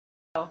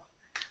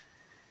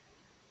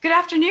Good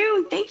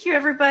afternoon. Thank you,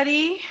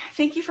 everybody.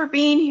 Thank you for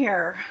being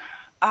here.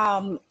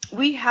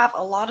 We have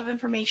a lot of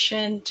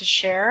information to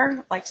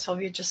share, like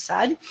Sylvia just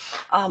said.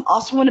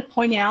 Also want to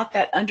point out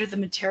that under the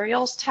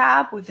Materials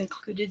tab, we've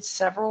included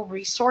several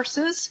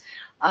resources,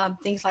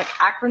 things like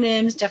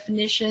acronyms,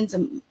 definitions,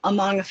 and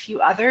among a few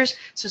others.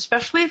 So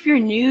especially if you're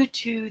new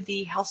to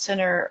the health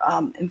center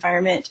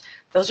environment,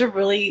 those are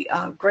really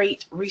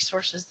great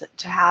resources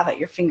to have at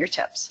your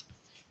fingertips.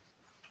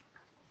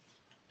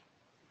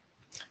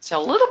 So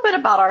a little bit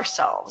about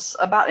ourselves,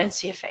 about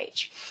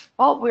NCFH.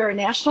 Well, we're a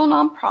national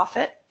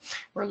nonprofit.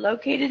 We're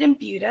located in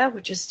Buda,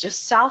 which is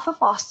just south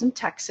of Austin,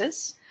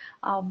 Texas.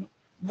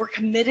 We're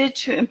committed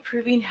to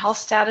improving health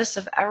status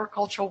of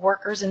agricultural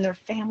workers and their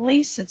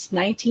families since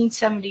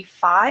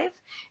 1975,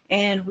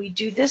 and we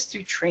do this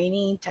through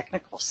training,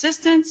 technical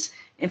assistance,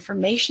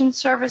 information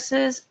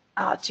services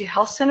to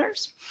health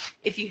centers.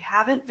 If you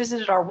haven't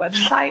visited our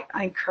website,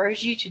 I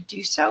encourage you to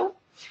do so.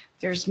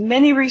 There's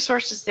many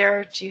resources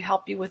there to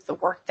help you with the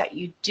work that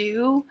you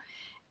do.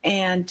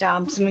 And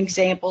some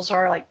examples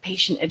are like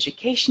patient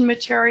education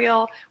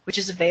material, which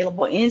is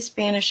available in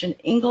Spanish and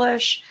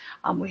English.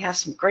 We have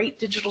some great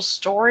digital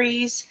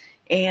stories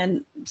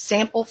and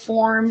sample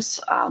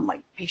forms,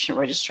 like patient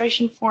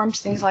registration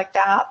forms, things like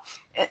that,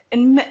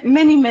 and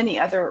many, many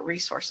other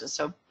resources.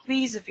 So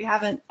please, if you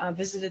haven't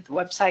visited the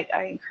website,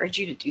 I encourage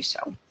you to do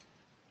so.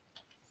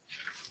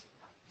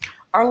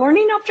 Our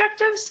learning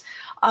objectives.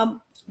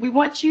 We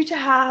want you to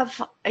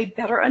have a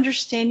better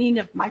understanding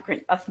of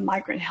the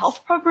Migrant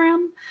Health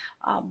Program.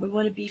 We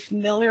want to be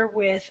familiar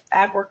with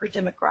ag worker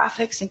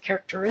demographics and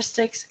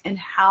characteristics and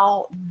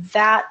how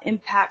that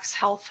impacts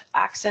health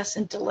access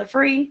and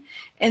delivery.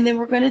 And then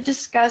we're going to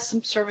discuss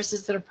some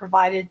services that are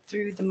provided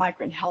through the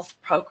Migrant Health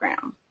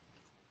Program.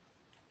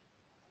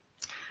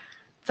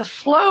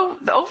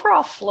 The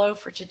overall flow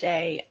for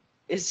today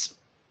is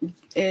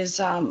as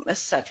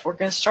such. We're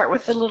going to start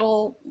with a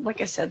little,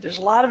 like I said, there's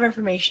a lot of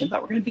information,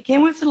 but we're going to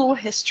begin with a little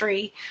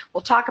history.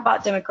 We'll talk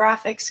about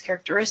demographics,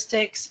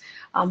 characteristics,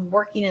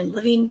 working and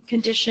living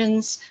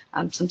conditions,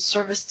 some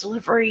service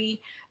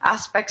delivery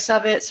aspects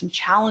of it, some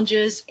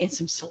challenges and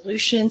some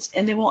solutions,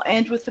 and then we'll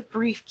end with a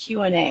brief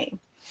Q&A.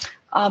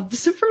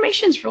 This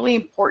information is really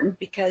important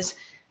because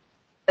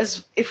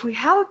if we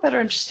have a better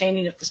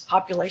understanding of this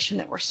population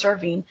that we're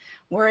serving,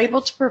 we're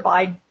able to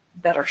provide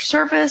better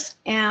service,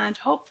 and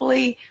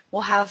hopefully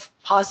we'll have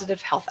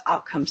positive health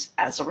outcomes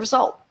as a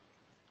result.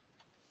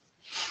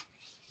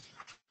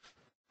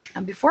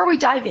 And before we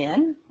dive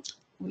in,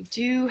 we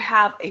do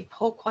have a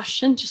poll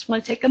question. Just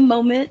want to take a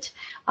moment,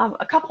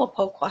 a couple of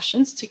poll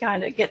questions to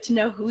kind of get to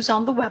know who's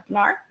on the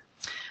webinar.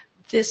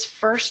 This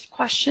first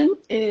question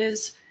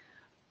is,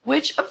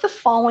 which of the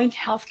following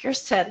healthcare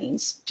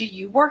settings do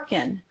you work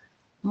in?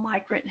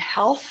 Migrant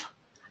Health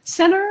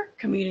Center,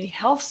 Community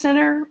Health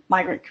Center,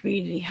 Migrant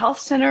Community Health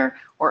Center,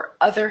 or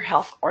other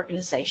health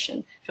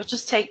organization? If you'll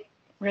just take,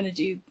 we're going to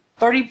do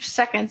 30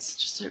 seconds,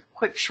 just a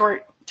quick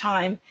short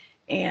time,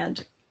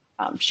 and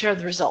share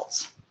the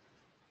results.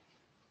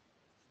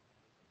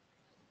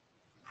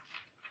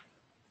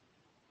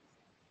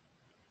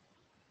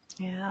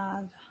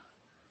 And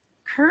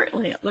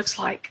currently it looks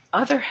like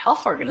other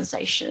health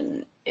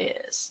organization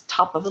is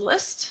top of the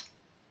list.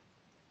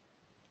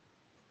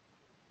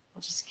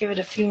 I'll just give it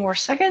a few more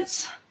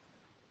seconds.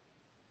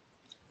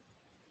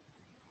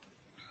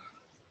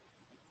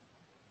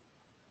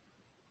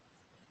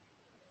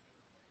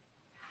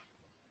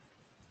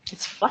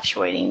 It's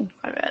fluctuating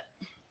quite a bit.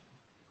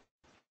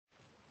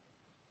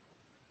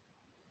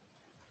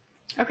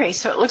 Okay,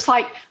 so it looks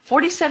like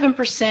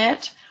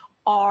 47%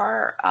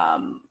 are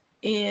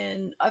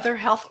in other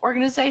health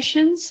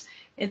organizations,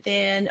 and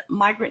then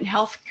Migrant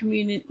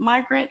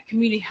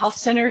Community Health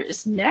Center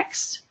is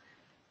next.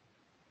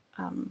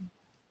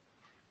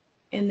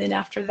 And then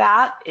after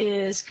that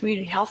is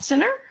Community Health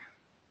Center,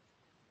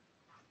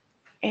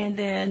 and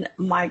then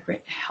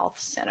Migrant Health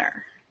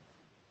Center.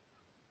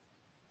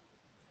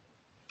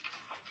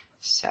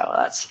 So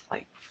that's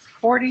like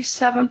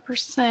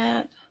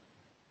 47%,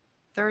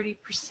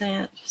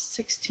 30%,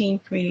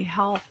 16% community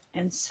health,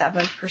 and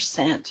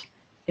 7%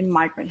 in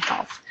migrant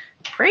health.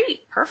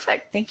 Great,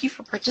 perfect. Thank you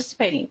for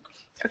participating.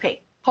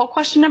 Okay, poll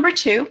question number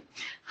 2.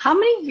 How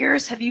many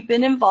years have you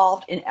been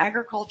involved in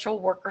agricultural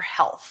worker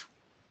health?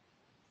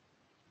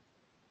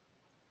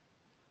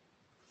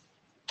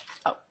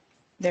 Oh,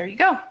 there you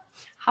go.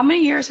 How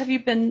many years have you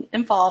been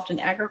involved in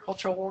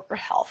agricultural worker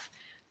health?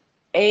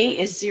 A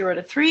is 0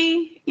 to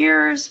 3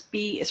 years,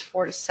 B is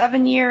 4 to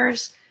 7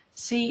 years,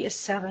 C is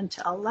 7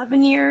 to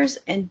 11 years,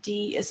 and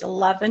D is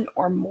 11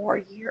 or more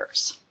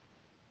years.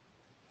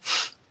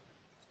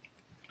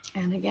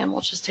 And again,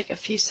 we'll just take a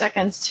few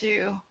seconds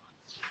to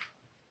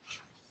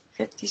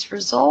get these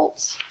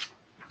results.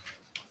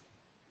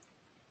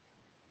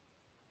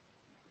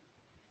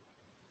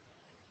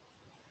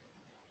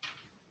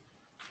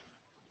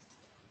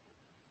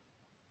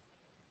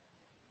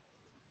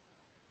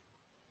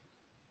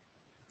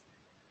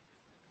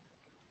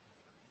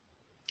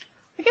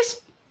 I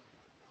guess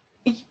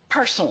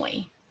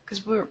personally,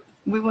 because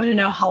we want to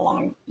know how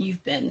long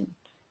you've been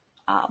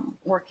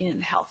working in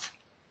the health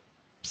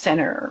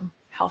center or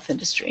health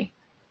industry.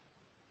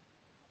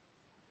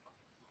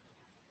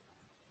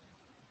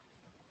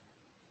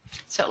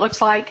 So it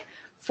looks like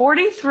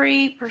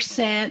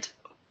 43%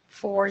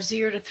 for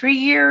 0 to 3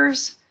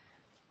 years,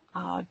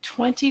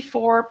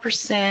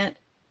 24%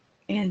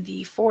 in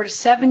the 4 to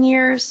 7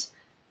 years,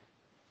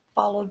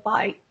 followed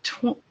by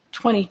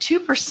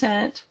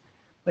 22%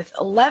 with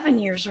 11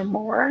 years or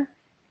more,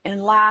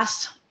 and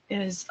last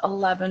is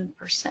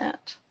 11%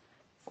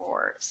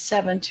 for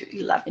 7 to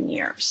 11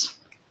 years.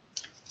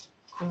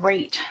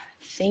 Great,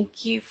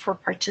 thank you for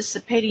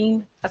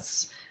participating.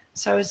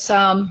 So it's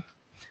some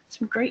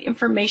great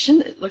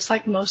information. It looks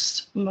like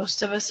most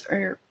of us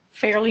are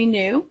fairly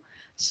new,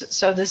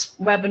 so this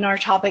webinar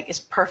topic is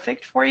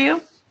perfect for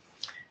you.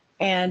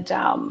 And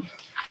I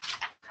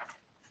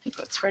think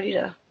let's ready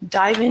to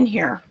dive in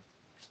here.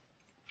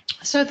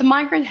 So the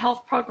Migrant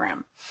Health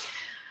Program,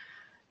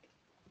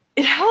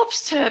 it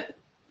helps to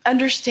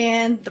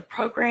understand the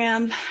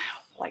program,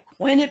 like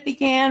when it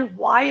began,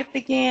 why it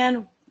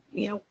began,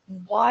 you know,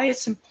 why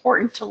it's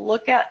important to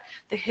look at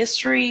the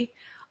history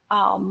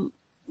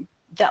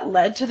that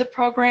led to the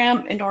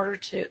program in order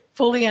to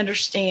fully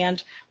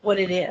understand what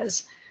it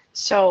is.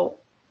 So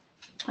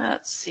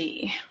let's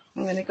see,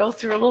 I'm going to go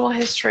through a little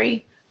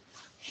history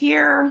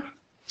here.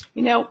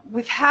 You know,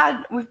 we've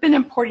been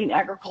importing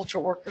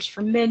agricultural workers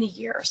for many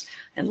years,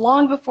 and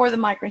long before the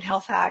Migrant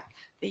Health Act,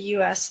 the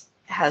U.S.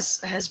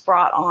 has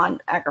brought on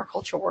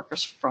agricultural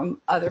workers from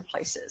other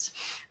places.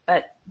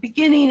 But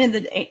beginning in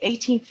the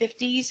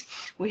 1850s,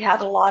 we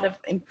had a lot of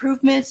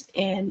improvements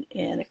in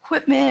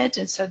equipment,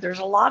 and so there's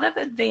a lot of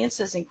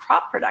advances in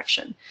crop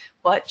production,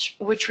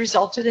 which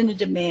resulted in a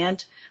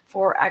demand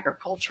for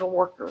agricultural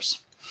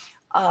workers.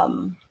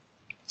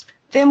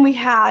 Then we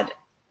had,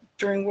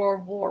 during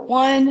World War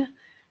I,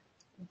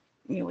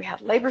 you know, we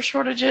had labor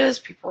shortages,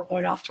 people were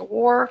going off to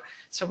war,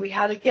 so we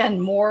had,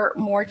 again,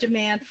 more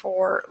demand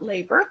for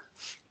labor,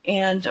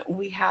 and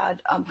we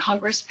had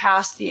Congress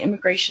passed the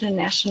Immigration and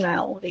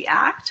Nationality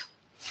Act.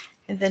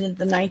 And then in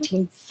the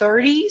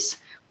 1930s,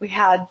 we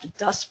had the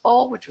Dust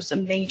Bowl, which was a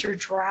major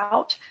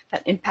drought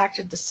that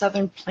impacted the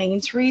Southern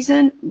Plains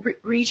region,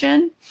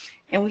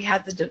 and we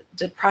had the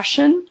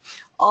Depression.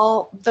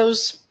 All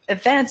those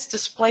events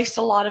displaced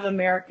a lot of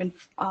American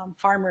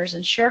farmers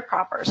and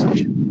sharecroppers.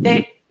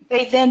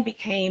 They then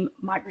became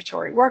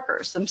migratory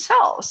workers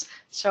themselves.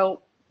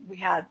 So we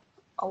had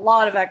a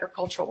lot of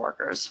agricultural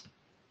workers.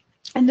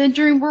 And then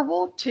during World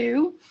War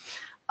II,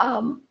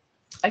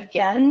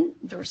 again,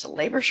 there was a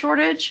labor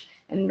shortage.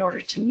 And in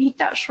order to meet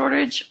that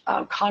shortage,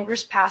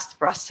 Congress passed the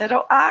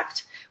Bracero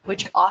Act,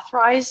 which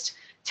authorized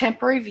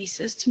temporary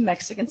visas to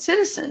Mexican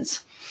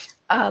citizens.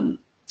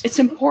 It's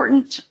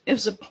important. It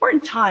was an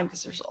important time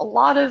because there's a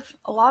lot of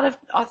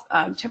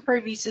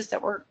temporary visas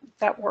that were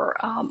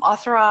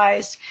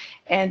authorized,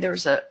 and there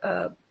was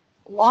a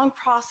long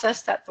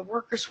process that the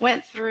workers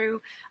went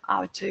through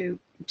as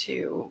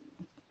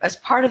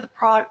part of the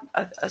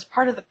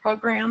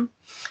program.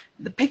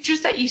 The pictures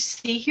that you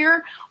see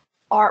here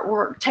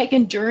were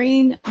taken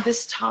during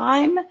this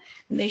time,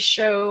 and they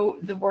show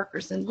the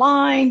workers in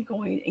line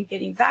going and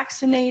getting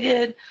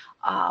vaccinated.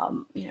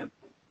 You know,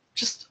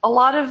 just a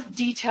lot of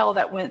detail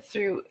that went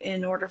through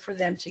in order for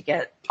them to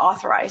get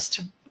authorized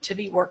to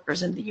be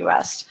workers in the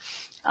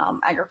U.S.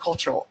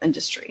 Agricultural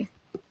industry.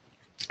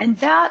 And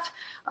that,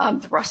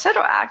 the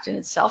Bracero Act in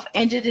itself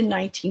ended in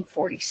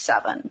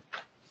 1947.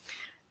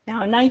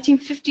 Now in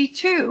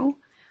 1952,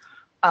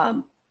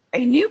 a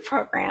new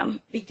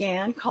program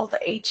began called the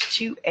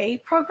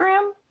H-2A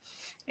program,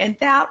 and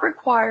that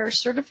requires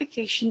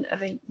certification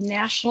of a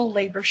national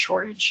labor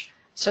shortage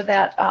so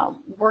that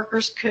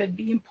workers could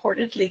be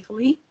imported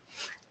legally.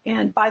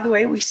 And by the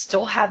way, we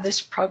still have this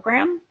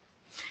program.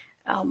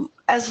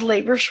 As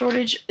labor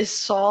shortage is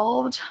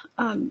solved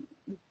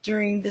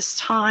during this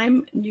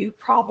time, new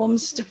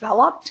problems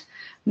developed.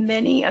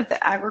 Many of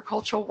the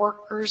agricultural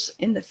workers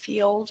in the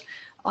field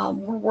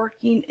were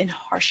working in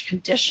harsh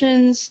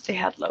conditions. They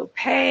had low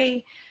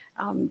pay.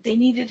 They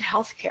needed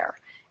health care.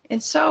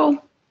 And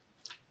so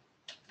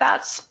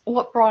that's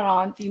what brought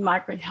on the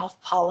Migrant Health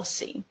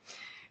Policy.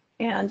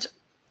 And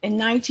in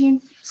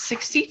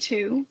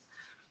 1962,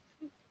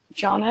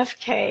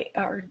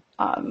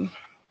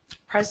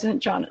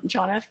 President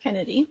John F.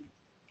 Kennedy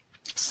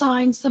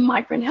signs the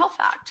Migrant Health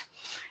Act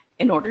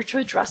in order to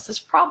address this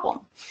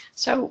problem.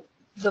 So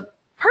the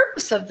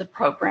purpose of the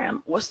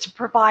program was to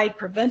provide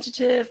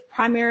preventative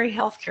primary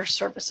health care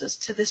services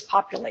to this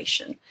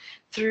population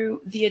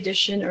through the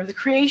addition or the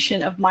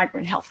creation of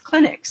migrant health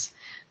clinics.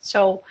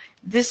 So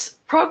this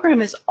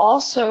program is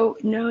also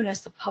known as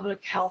the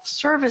Public Health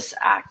Service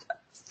Act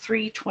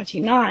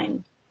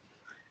 329.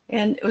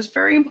 And it was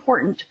very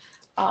important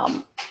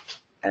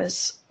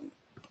as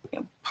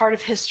part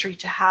of history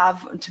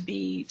to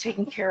be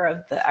taking care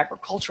of the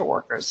agricultural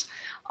workers.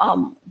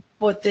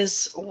 What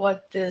this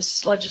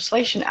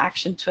legislation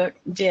action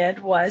did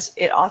was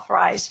it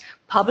authorized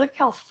public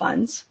health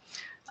funds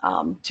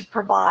to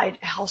provide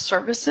health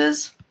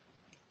services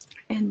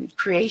and the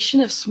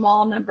creation of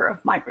small number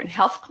of migrant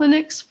health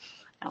clinics,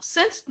 Now,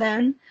 since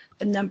then,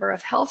 the number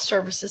of health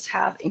services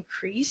have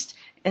increased,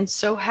 and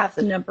so have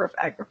the number of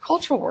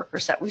agricultural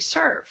workers that we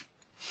serve.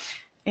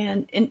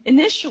 And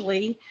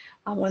initially,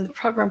 when the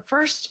program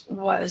first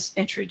was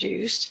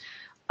introduced,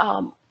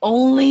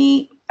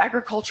 only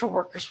agricultural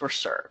workers were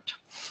served.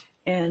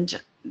 And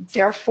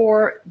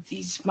therefore,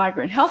 these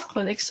migrant health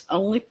clinics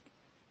only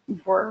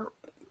were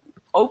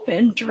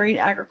open during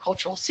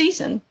agricultural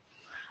season.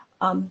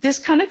 This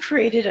kind of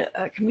created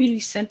a community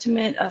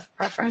sentiment of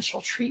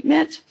preferential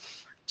treatment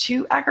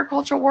to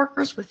agricultural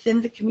workers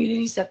within the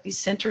communities that these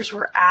centers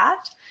were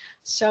at.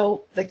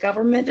 So the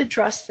government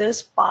addressed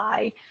this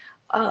by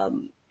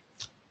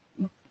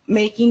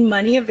making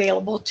money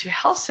available to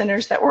health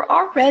centers that were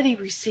already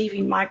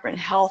receiving migrant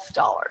health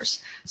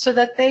dollars, so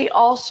that they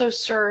also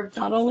served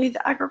not only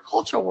the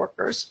agricultural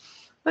workers,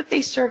 but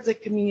they served the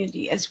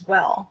community as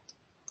well.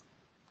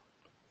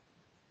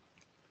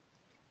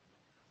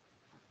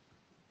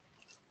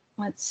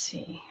 Let's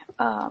see.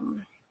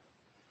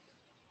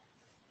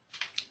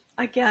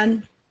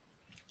 Again,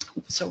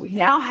 so we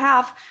now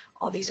have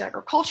all these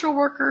agricultural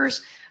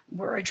workers.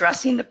 We're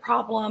addressing the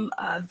problem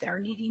of their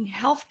needing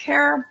health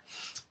care.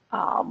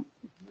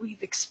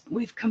 We've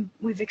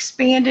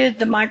expanded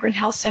the migrant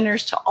health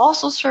centers to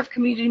also serve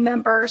community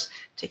members,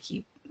 to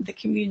keep the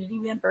community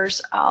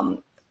members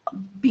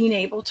being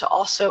able to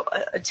also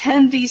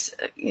attend these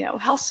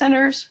health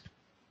centers.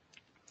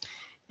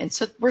 And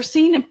so we're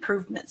seeing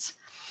improvements.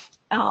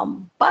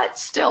 But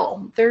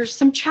still, there's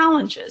some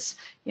challenges.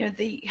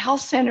 The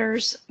health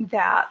centers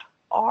that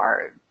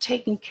are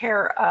taking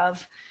care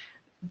of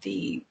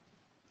the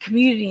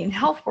community and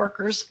health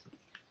workers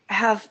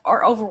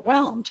are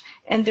overwhelmed,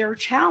 and they're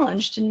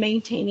challenged in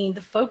maintaining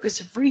the focus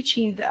of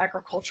reaching the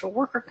agricultural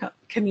worker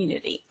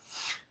community.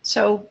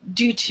 So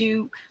due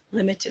to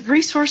limited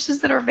resources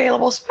that are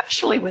available,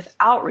 especially with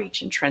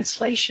outreach and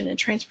translation and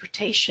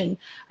transportation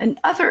and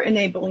other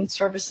enabling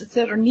services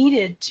that are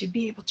needed to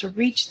be able to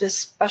reach this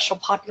special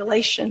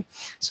population,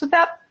 so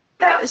that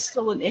is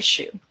still an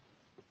issue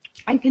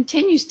and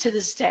continues to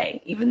this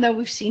day, even though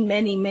we've seen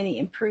many, many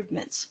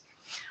improvements.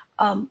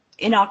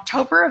 In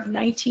October of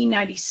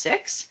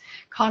 1996,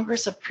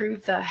 Congress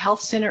approved the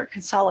Health Center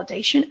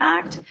Consolidation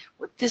Act.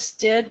 What this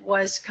did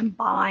was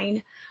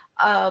combine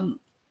all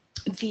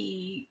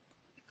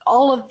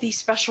of these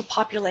special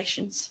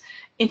populations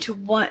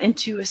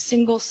into a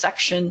single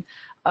section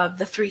of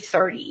the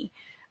 330.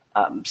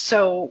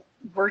 So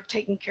we're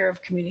taking care of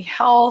community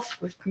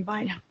health, we've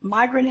combined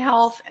migrant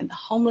health and the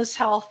homeless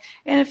health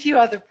and a few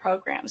other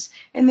programs.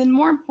 And then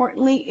more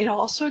importantly, it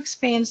also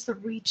expands the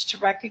reach to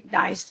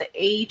recognize the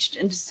aged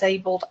and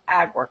disabled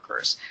ag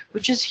workers,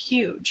 which is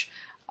huge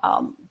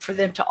for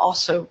them to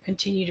also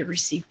continue to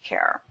receive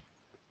care.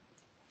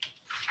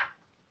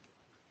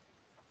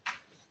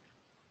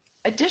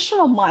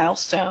 Additional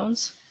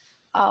milestones,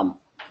 well,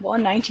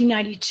 in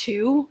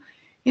 1992,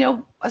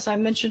 as I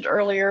mentioned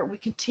earlier, we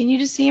continue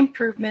to see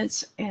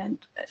improvements, and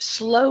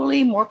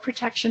slowly more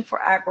protection for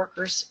ag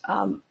workers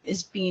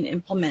is being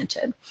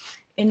implemented.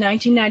 In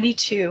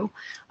 1992,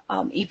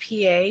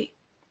 EPA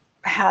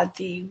had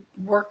the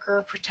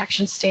Worker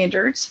Protection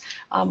Standards,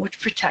 which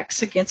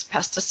protects against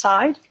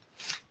pesticide.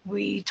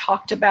 We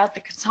talked about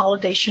the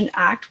Consolidation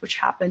Act, which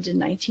happened in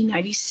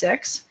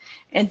 1996,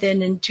 and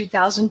then in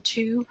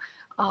 2002,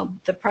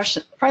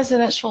 the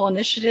presidential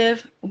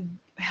initiative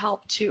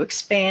helped to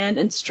expand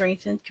and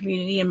strengthen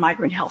community and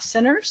migrant health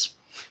centers.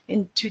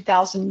 In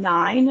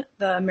 2009,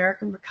 the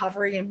American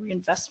Recovery and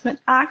Reinvestment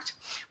Act,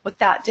 what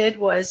that did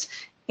was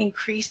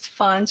increased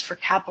funds for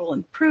capital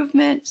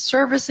improvement,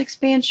 service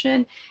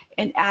expansion,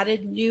 and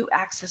added new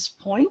access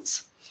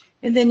points.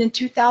 And then in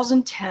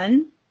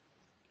 2010,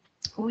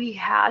 we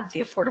had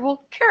the Affordable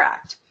Care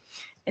Act,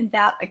 and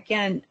that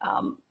again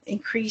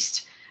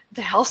increased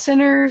the health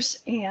centers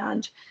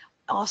and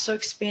also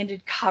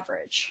expanded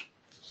coverage.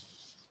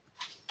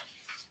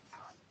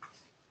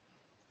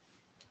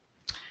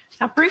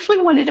 Now, briefly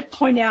wanted to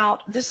point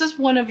out, this is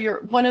one of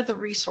the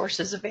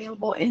resources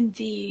available in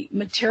the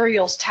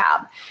materials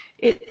tab.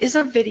 It is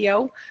a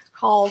video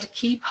called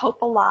Keep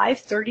Hope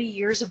Alive, 30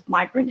 Years of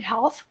Migrant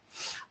Health.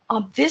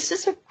 This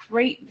is a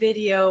great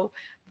video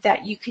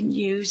that you can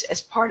use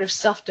as part of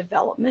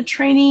self-development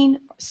training,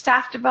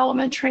 staff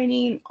development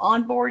training,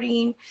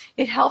 onboarding.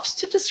 It helps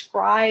to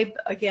describe,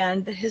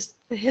 again, the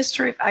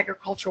history of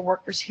agricultural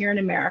workers here in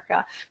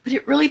America, but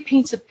it really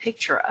paints a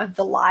picture of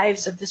the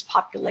lives of this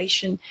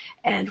population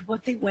and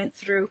what they went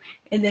through,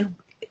 and then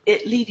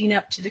it leading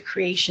up to the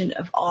creation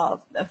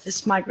of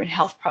this migrant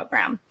health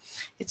program.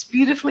 It's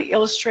beautifully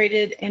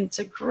illustrated, and it's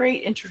a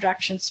great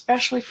introduction,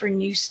 especially for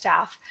new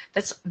staff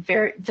that's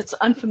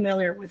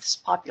unfamiliar with this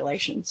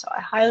population. So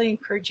I highly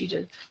encourage you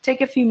to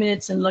take a few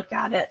minutes and look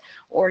at it,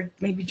 or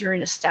maybe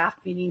during a staff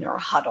meeting or a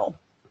huddle.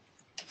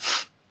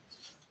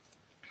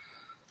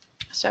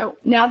 So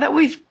now that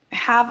we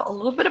have a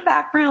little bit of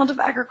background of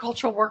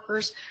agricultural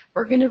workers,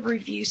 we're going to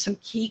review some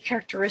key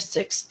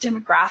characteristics,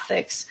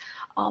 demographics.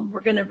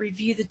 We're going to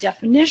review the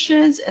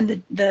definitions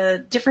and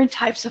the different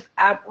types of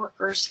ag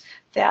workers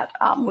that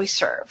we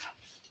serve.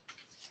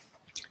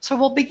 So So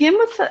we'll begin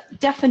with the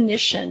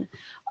definition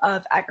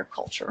of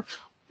agriculture.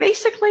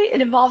 Basically, it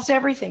involves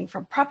everything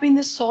from prepping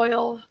the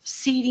soil,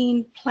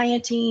 seeding,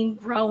 planting,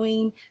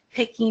 growing,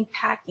 picking,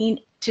 packing,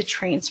 to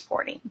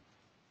transporting.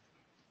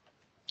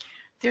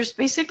 There's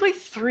basically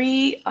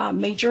three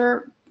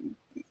major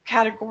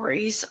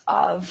categories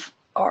of,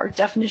 or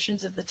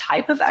definitions of, the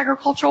type of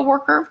agricultural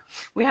worker.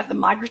 We have the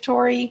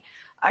migratory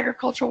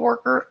agricultural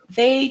worker.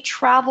 They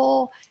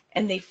travel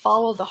and they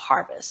follow the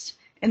harvest,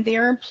 and they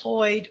are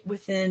employed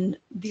within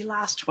the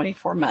last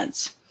 24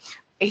 months.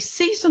 A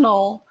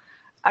seasonal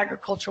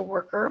agricultural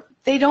worker,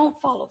 they don't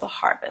follow the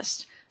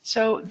harvest.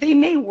 So they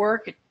may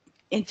work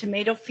in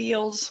tomato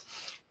fields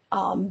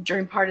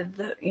during part of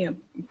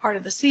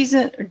the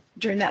season, or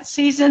during that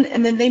season,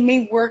 and then they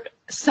may work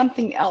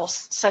something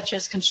else, such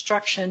as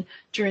construction,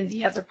 during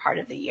the other part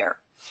of the year.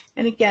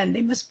 And again,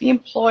 they must be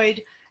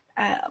employed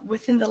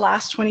within the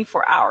last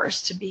 24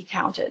 hours to be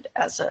counted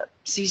as a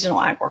seasonal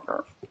ag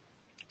worker.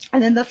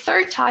 And then the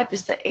third type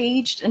is the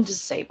aged and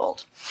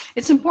disabled.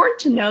 It's important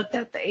to note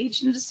that the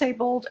aged and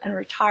disabled and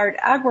retired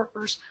ag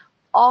workers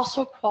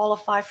also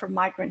qualify for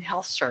migrant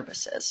health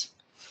services,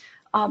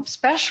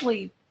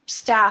 especially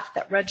staff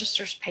that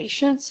registers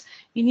patients.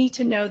 You need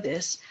to know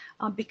this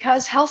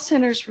because health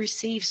centers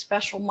receive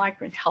special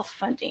migrant health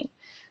funding.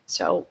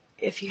 So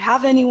if you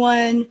have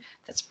anyone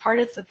that's part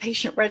of the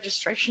patient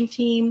registration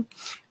team,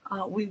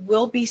 we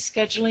will be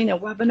scheduling a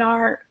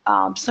webinar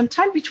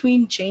sometime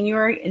between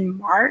January and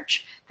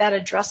March that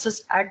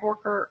addresses ag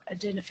worker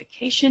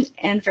identification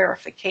and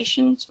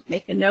verification. So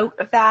make a note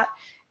of that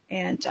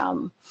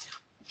and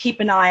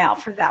keep an eye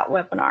out for that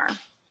webinar.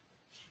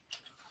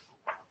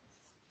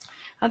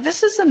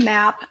 This is a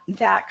map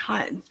that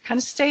kind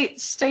of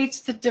states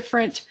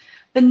the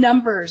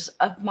numbers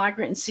of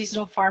migrant and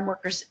seasonal farm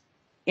workers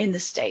in the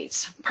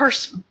states,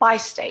 by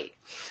state.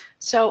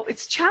 So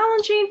it's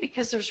challenging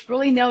because there's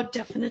really no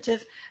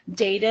definitive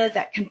data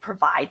that can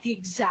provide the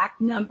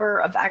exact number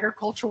of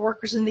agricultural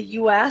workers in the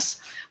U.S.,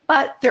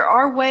 but there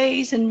are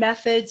ways and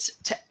methods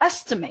to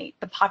estimate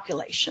the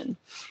population.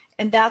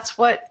 And that's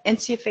what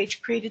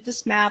NCFH created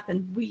this map,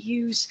 and we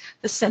use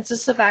the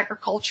Census of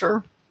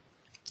Agriculture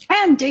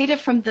and data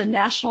from the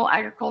National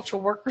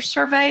Agricultural Worker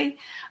Survey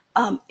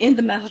in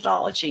the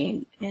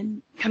methodology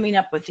in coming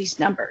up with these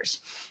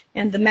numbers.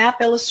 And the map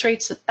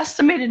illustrates an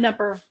estimated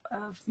number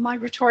of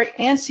migratory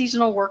and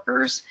seasonal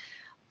workers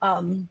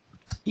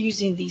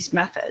using these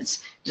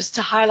methods. Just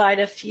to highlight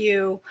a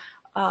few,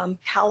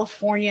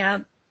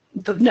 California,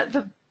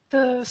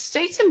 the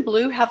states in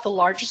blue have the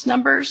largest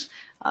numbers.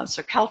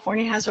 So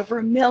California has over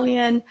 1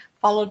 million,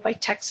 followed by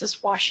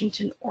Texas,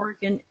 Washington,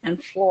 Oregon,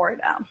 and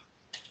Florida.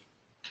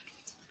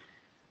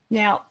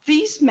 Now,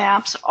 these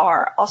maps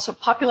are also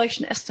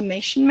population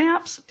estimation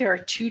maps. There are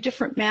two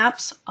different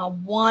maps.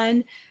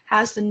 One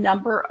has the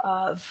number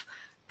of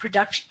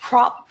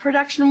crop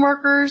production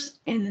workers,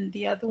 and then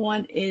the other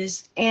one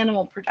is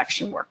animal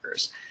production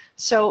workers.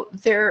 So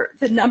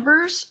the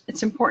numbers,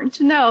 it's important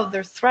to know,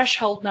 they're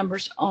threshold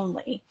numbers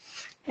only,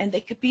 and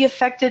they could be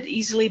affected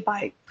easily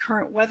by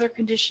current weather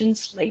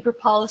conditions, labor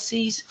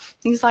policies,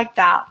 things like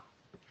that.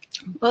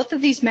 Both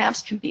of these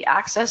maps can be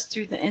accessed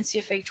through the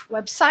NCFH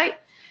website.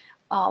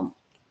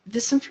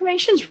 This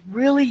information is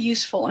really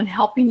useful in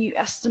helping you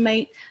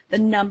estimate the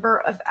number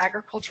of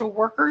agricultural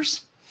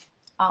workers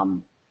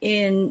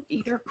in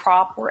either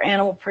crop or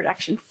animal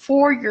production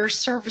for your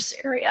service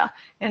area.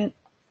 And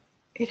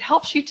it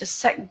helps you to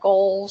set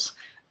goals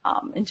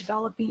in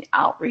developing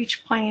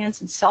outreach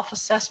plans and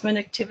self-assessment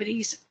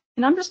activities.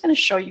 And I'm just going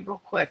to show you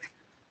real quick.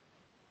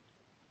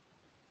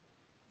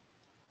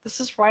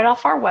 This is right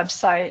off our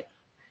website.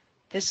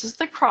 This is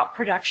the crop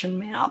production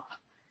map,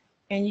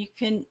 and you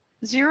can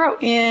zero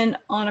in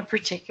on a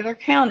particular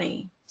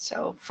county,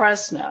 so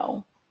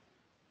Fresno,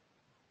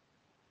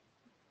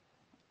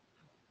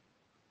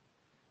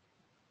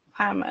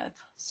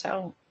 Klamath.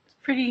 So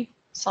pretty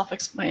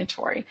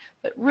self-explanatory,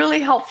 but really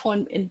helpful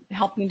in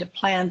helping to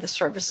plan the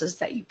services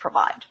that you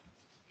provide.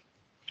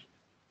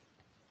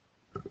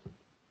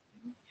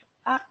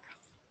 Back.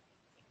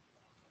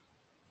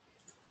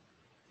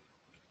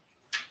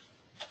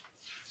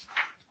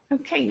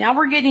 Okay, now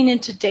we're getting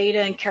into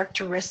data and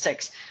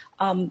characteristics.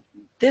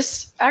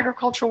 This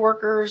agricultural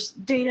workers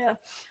data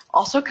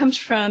also comes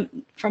from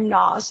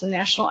NAS, the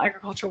National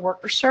Agricultural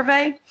Worker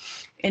Survey,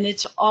 and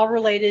it's all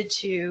related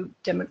to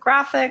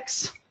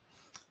demographics,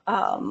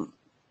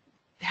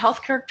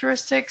 health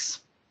characteristics.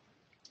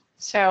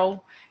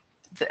 So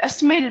the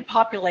estimated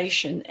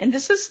population, and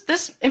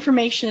this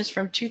information is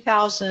from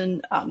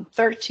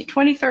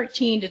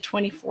 2013 to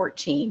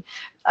 2014.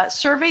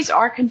 Surveys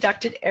are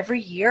conducted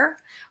every year,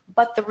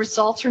 but the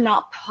results are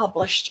not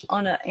published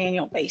on an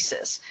annual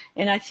basis.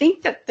 And I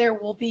think that there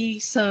will be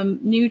some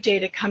new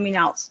data coming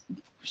out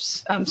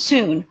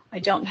soon. I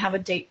don't have a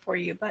date for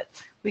you, but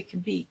we can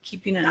be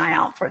keeping an eye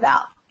out for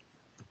that.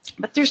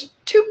 But there's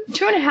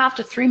 2.5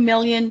 to 3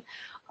 million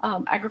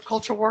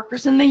agricultural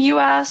workers in the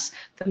U.S.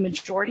 The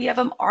majority of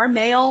them are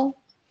male.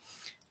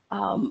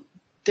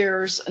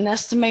 There's an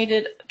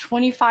estimated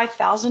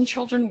 25,000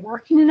 children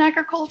working in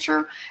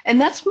agriculture,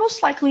 and that's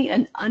most likely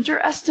an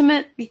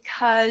underestimate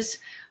because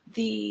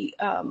the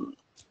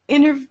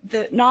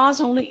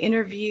NAS only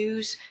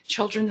interviews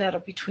children that are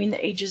between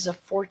the ages of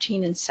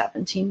 14 and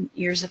 17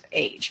 years of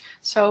age.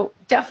 So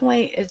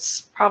definitely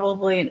it's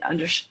probably an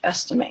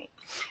underestimate.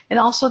 And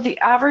also the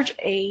average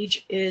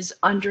age is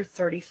under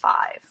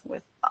 35,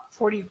 with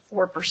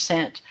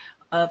 44%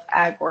 of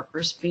ag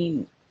workers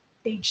being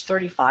age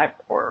 35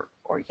 or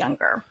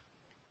younger.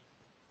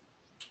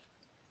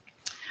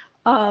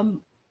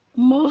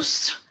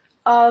 Most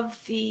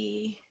of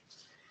the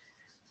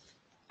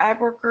ag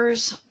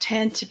workers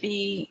tend to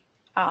be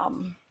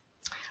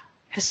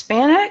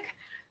Hispanic.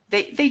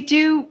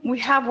 We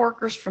have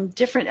workers from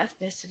different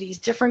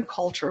ethnicities, different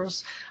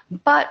cultures,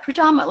 but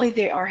predominantly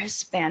they are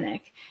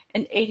Hispanic,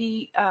 and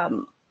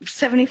 74%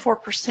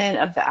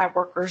 of the ag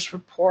workers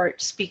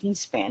report speaking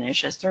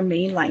Spanish as their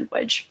main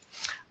language.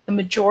 The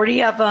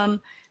majority of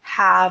them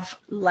have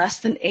less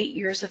than 8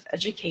 years of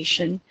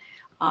education.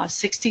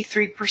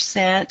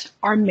 63%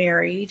 are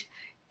married,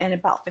 and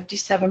about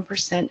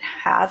 57%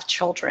 have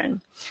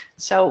children.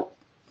 So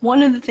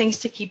one of the things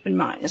to keep in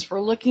mind as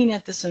we're looking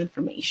at this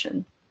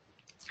information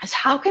is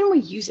how can we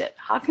use it?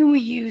 How can we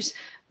use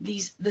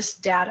this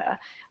data,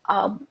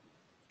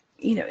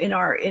 in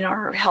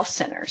our health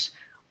centers?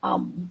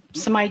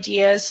 Some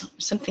ideas,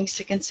 some things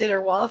to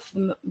consider. Well, if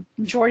the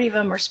majority of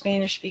them are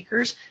Spanish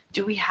speakers,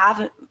 do we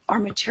have our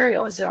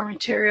material? Is our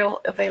material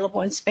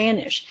available in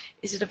Spanish?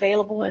 Is it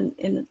available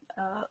in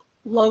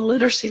low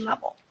literacy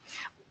level?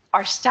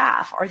 Our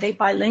staff, are they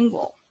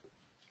bilingual?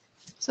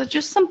 So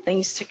just some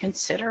things to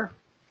consider.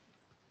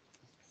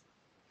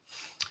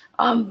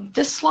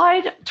 This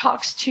slide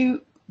talks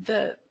to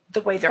the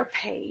way they're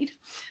paid.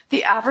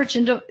 The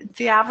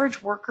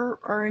average worker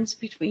earns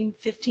between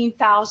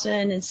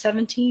 $15,000 and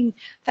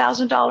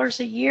 $17,000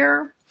 a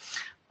year.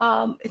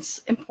 It's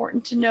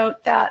important to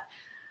note that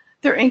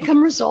their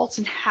income results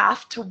in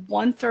half to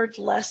 1/3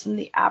 less than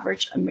the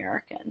average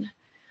American.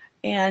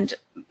 And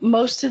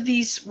most of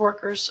these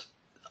workers,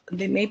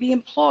 they may be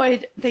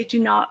employed, they do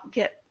not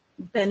get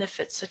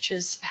benefits such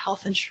as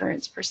health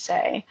insurance per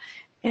se.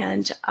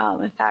 And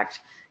in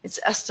fact, it's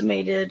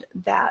estimated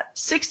that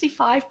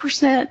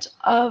 65%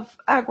 of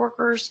ag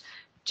workers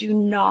do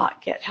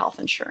not get health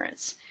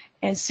insurance,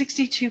 and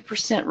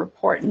 62%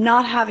 report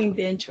not having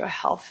been to a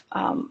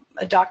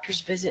doctor's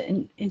visit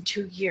in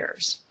 2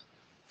 years.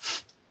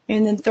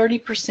 And then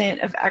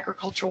 30% of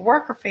agricultural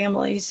worker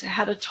families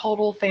had a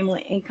total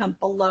family income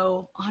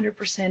below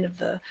 100% of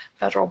the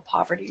federal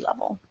poverty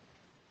level.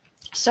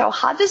 So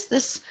how does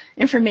this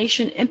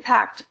information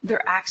impact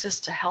their access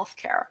to health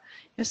care?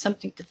 It's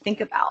something to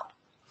think about.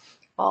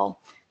 Well,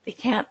 they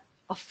can't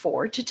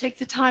afford to take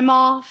the time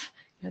off.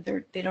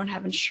 They don't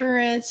have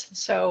insurance,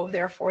 so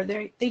therefore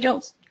they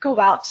don't go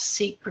out to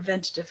seek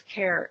preventative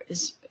care.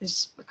 Is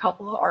a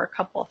couple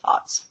of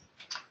thoughts.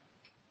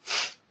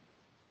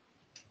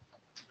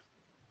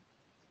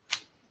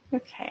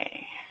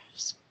 Okay,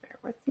 just bear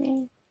with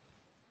me.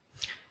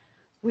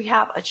 We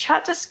have a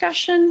chat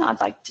discussion.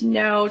 I'd like to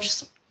know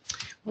just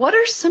what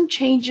are some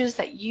changes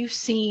that you've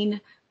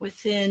seen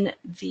within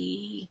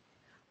the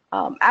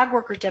ag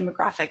worker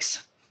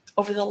demographics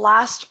over the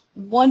last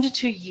 1 to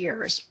 2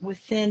 years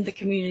within the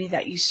community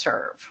that you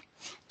serve.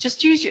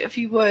 Just if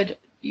you would,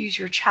 use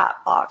your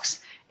chat box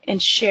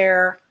and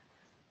share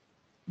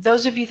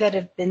those of you that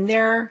have been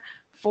there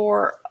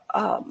for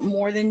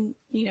more than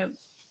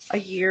a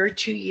year,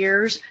 2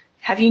 years.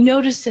 Have you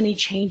noticed any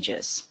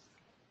changes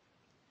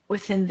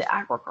within the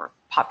ag worker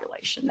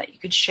population that you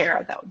could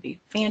share? That would be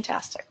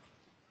fantastic.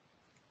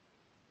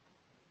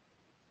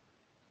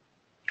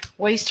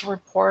 Ways to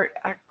report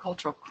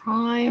agricultural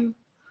crime.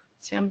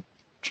 See, I'm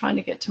trying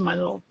to get to my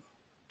little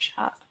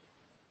chat.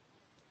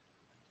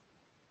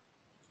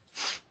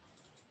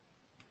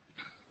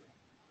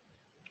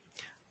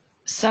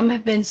 Some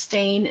have been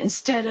staying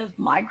instead of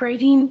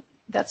migrating.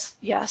 That's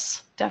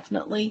yes,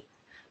 definitely.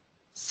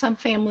 Some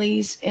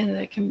families in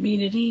the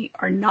community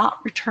are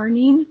not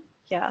returning.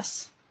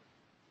 Yes.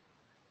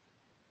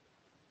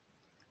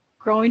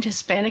 Growing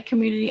Hispanic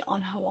community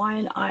on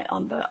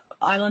the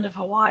island of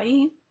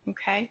Hawaii.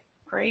 Okay,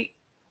 great.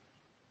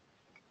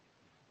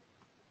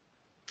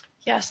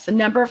 Yes, the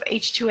number of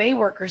H-2A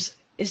workers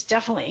is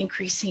definitely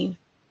increasing.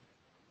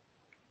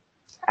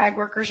 Ag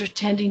workers are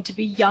tending to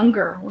be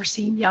younger. We're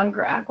seeing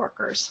younger ag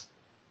workers.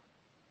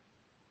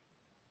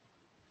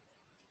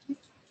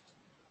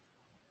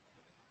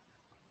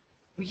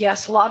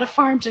 Yes, a lot of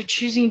farms are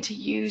choosing to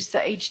use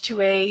the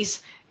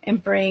H-2As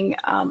and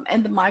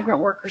and the migrant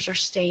workers are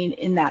staying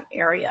in that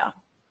area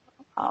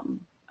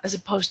as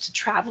opposed to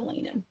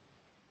traveling in.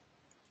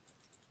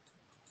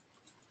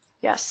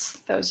 Yes,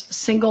 those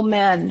single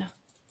men.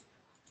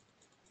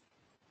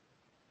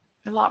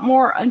 A lot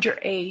more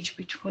underage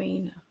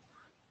between,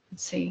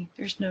 let's see,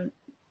 there's no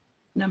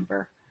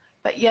number.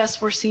 But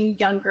yes, we're seeing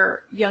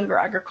younger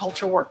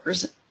agricultural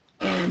workers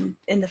in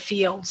the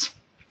fields.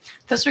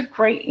 Those are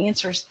great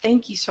answers.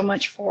 Thank you so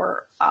much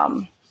for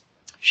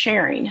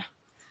sharing.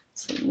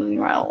 So moving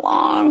right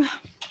along.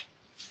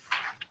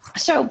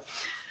 So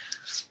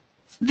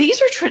these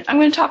are, I'm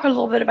going to talk a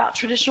little bit about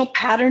traditional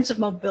patterns of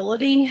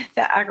mobility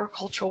that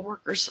agricultural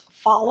workers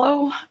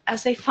follow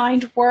as they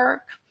find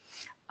work.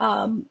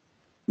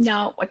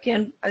 Now,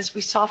 again, as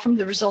we saw from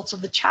the results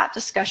of the chat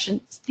discussion,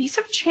 these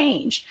have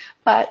changed,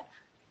 but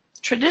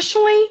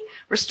traditionally,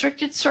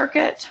 restricted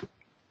circuit,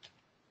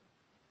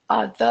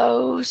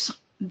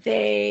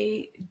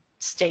 they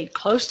stayed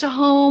close to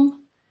home.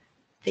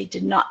 They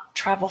did not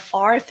travel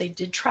far. If they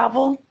did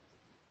travel,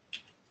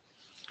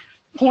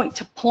 point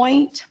to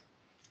point,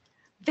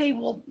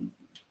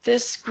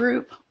 this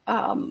group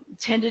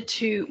tended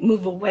to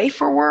move away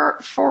for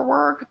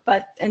work,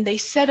 and they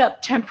set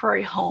up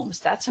temporary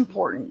homes. That's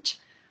important.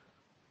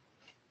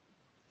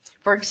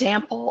 For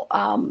example,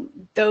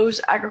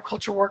 those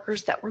agriculture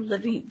workers that are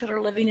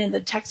living in the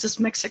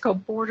Texas-Mexico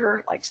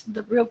border, like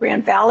the Rio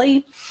Grande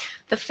Valley,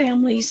 the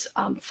families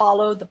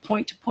follow the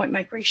point-to-point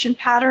migration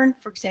pattern.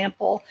 For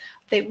example,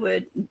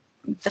 the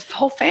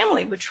whole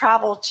family would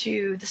travel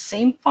to the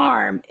same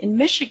farm in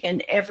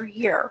Michigan every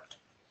year.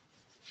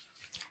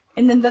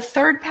 And then the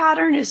third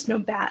pattern is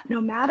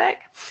nomadic.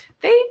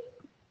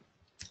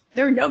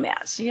 They're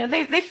nomads. You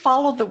know, they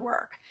followed the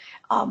work.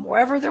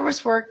 Wherever there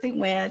was work, they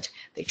went.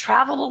 They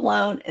traveled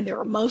alone, and they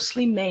were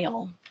mostly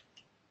male.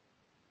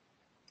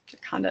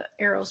 Kind of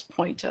arrows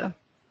point to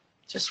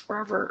just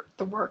wherever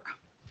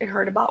they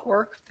heard about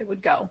work, they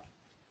would go.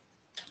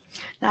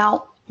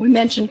 Now, we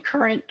mentioned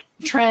current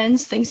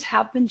trends. Things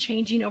have been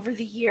changing over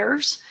the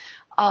years.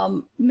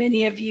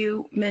 Many of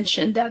you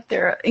mentioned that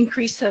there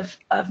increase of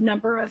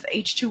number of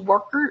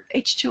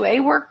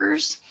H-2A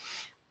workers.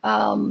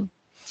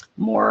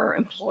 More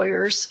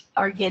employers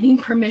are getting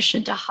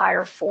permission to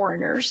hire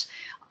foreigners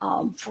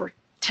for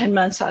 10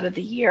 months out of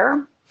the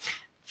year.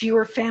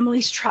 Fewer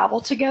families travel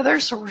together,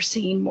 so we're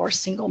seeing more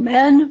single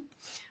men,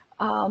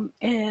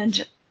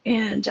 and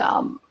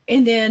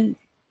then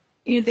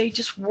they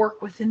just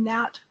work within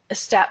that.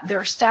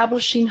 They're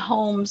establishing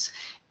homes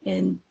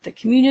in the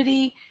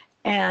community,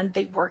 and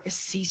they work as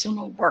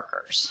seasonal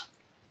workers.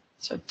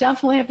 So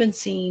definitely have been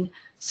seeing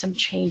some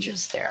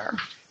changes there.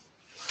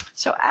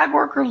 So ag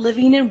worker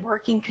living and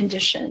working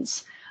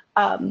conditions.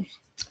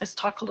 Let's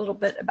talk a little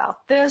bit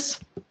about this.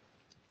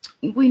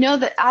 We know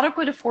that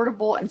adequate,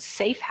 affordable, and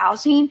safe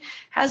housing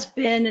has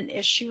been an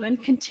issue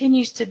and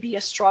continues to be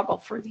a struggle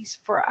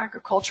for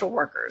agricultural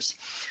workers.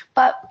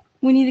 But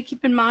we need to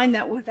keep in mind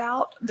that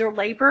without their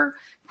labor,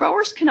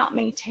 growers cannot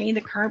maintain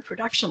the current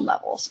production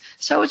levels.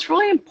 So it's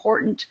really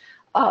important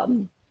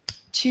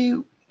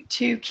to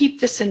keep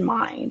this in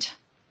mind.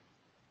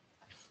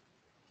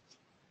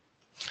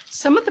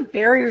 Some of the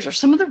barriers or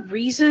some of the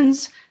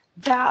reasons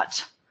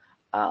that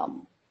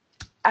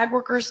ag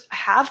workers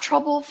have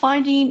trouble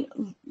finding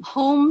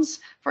homes,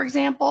 for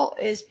example,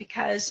 is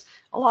because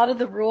a lot of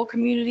the rural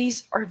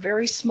communities are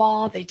very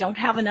small. They don't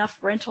have enough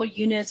rental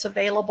units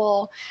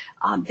available.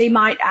 They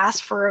might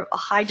ask for a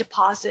high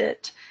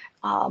deposit,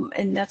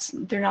 and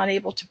they're not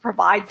able to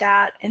provide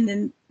that. And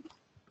then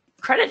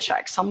credit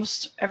checks.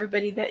 Almost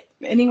everybody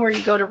anywhere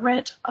you go to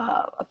rent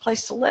a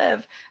place to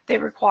live, they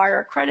require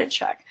a credit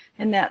check,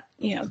 and that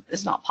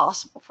is not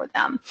possible for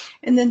them.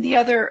 And then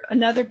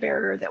another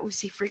barrier that we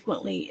see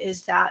frequently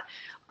is that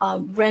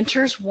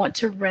renters want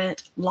to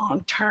rent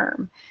long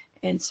term,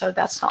 and so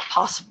that's not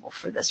possible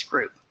for this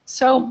group.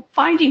 So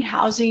finding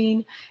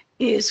housing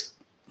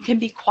can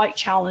be quite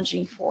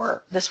challenging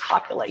for this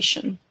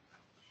population.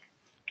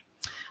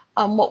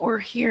 What we're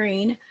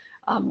hearing,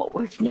 what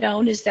we've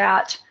known is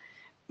that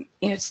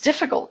it's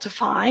difficult to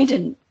find,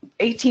 and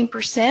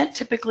 18%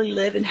 typically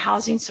live in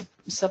housing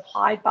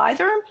supplied by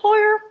their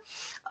employer.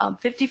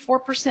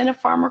 54% of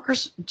farm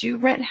workers do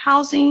rent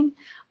housing.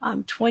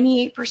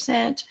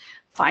 28%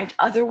 find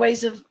other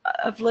ways of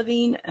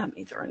living,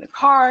 either in the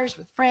cars,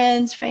 with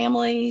friends,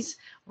 families,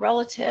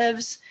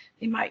 relatives.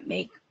 They might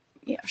make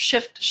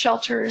shift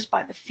shelters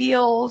by the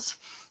fields,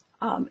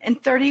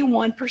 and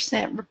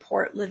 31%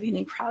 report living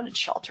in crowded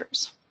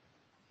shelters.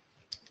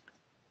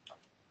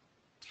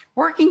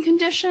 Working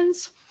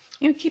conditions,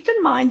 keep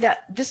in mind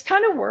that this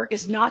kind of work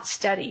is not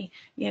steady.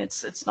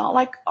 It's not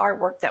like our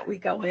work that we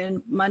go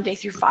in Monday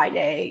through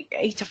Friday,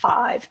 8 to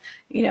 5.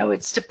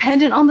 It's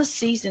dependent on the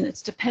season.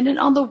 It's dependent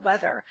on the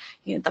weather,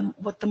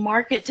 what the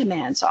market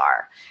demands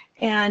are.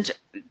 And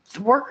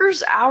the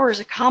workers' hours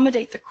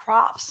accommodate the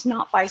crops,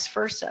 not vice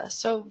versa.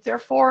 So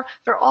therefore,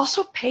 they're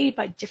also paid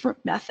by different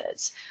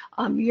methods.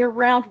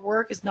 Year-round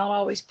work is not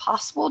always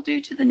possible due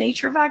to the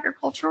nature of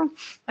agriculture,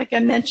 like I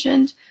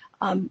mentioned.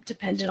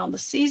 Dependent on the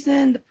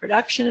season, the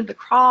production of the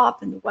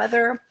crop, and the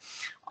weather.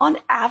 On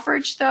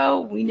average,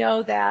 though, we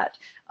know that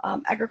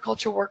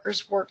agriculture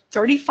workers work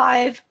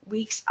 35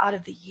 weeks out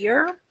of the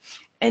year,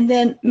 and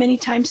then many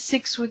times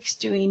 6 weeks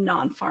doing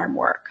non-farm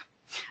work.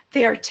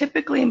 They are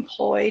typically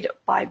employed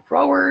by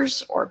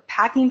growers or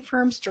packing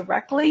firms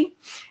directly,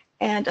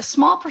 and a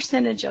small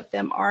percentage of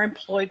them are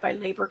employed by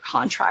labor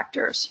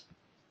contractors.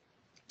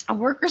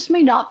 Workers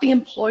may not be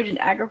employed in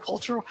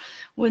agriculture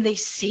when they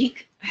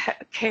seek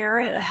care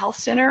at a health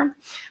center,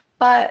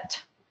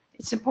 but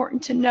it's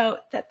important to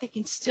note that they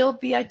can still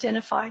be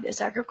identified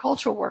as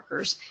agricultural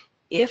workers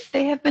if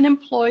they have been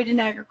employed in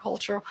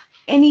agriculture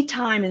any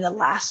time in the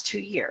last 2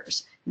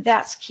 years.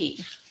 That's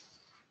key.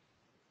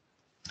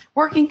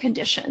 Working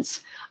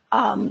conditions.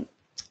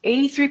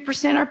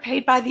 83% are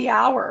paid by the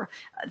hour.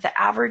 The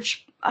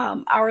average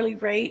hourly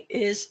rate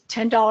is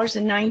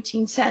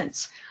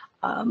 $10.19.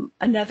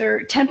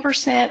 Another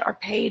 10% are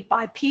paid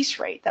by piece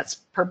rate. That's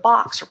per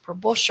box or per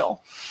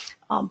bushel.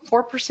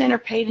 4% are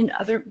paid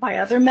by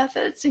other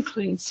methods,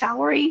 including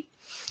salary,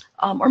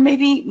 or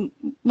maybe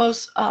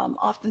most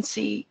often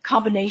see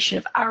combination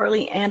of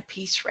hourly and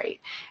piece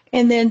rate.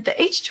 And then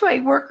the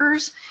H-2A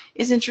workers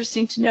is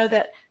interesting to know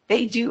that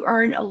they do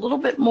earn a little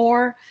bit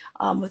more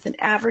with an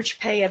average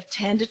pay of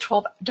 $10 to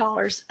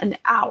 $12 an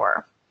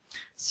hour.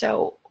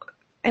 So,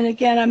 and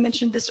again, I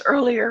mentioned this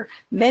earlier,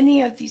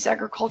 many of these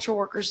agricultural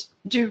workers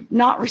do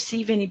not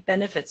receive any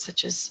benefits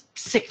such as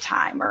sick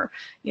time or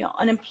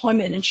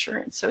unemployment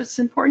insurance. So it's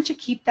important to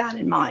keep that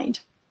in mind.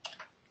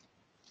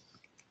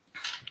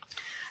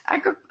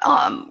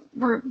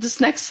 This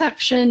next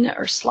section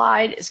or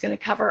slide is going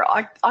to cover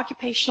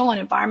occupational and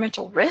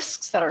environmental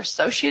risks that are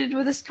associated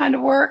with this kind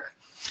of work.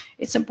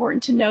 It's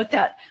important to note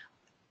that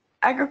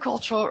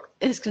agriculture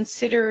is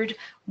considered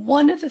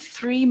one of the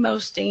 3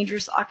 most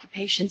dangerous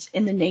occupations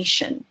in the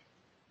nation.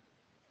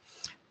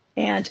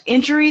 And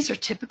injuries are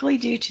typically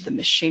due to the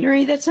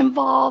machinery that's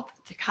involved,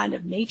 the kind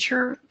of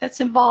nature that's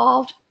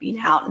involved, being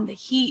out in the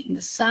heat and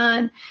the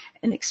sun,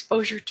 and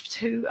exposure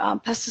to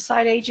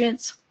pesticide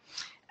agents.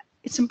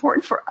 It's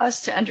important for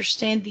us to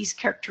understand these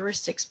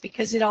characteristics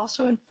because it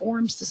also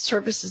informs the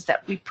services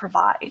that we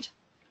provide.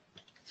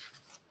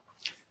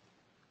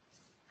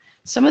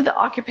 Some of the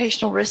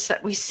occupational risks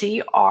that we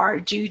see are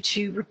due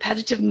to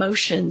repetitive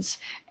motions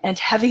and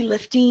heavy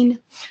lifting,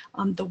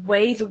 the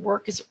way the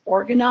work is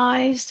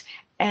organized,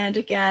 and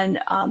again,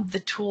 the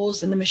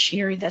tools and the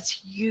machinery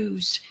that's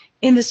used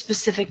in the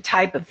specific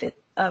type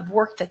of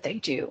work that they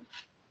do.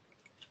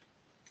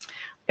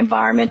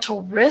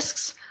 Environmental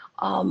risks,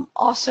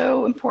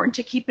 also important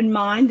to keep in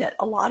mind that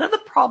a lot of the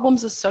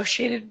problems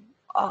associated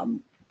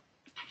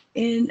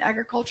in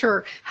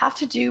agriculture have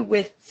to do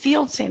with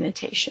field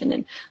sanitation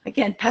and,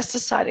 again,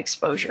 pesticide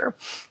exposure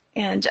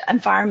and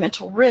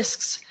environmental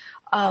risks.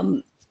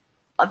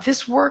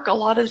 This work a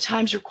lot of the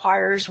times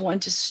requires one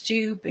to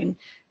stoop and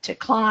to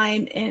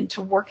climb and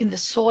to work in the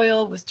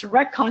soil with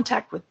direct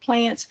contact with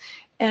plants,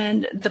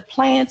 and the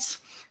plants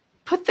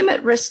put them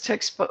at risk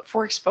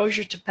for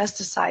exposure to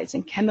pesticides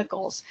and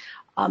chemicals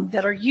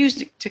that are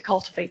used to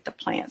cultivate the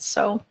plants.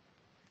 So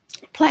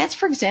plants,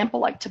 for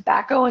example, like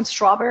tobacco and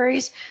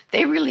strawberries,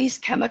 they release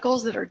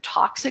chemicals that are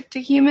toxic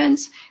to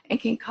humans and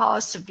can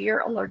cause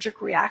severe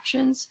allergic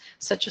reactions,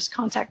 such as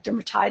contact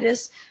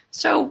dermatitis.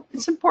 So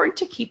it's important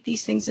to keep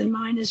these things in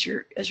mind as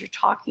you're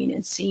talking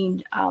and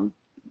seeing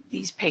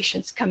these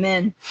patients come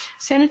in.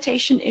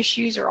 Sanitation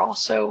issues are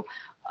also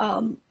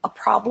a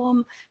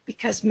problem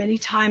because many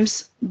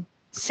times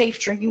safe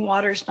drinking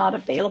water is not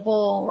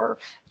available, or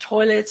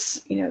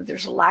toilets,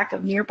 there's a lack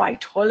of nearby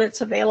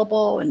toilets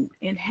available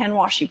and hand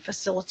washing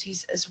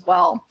facilities as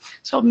well.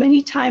 So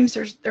many times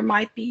there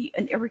might be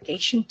an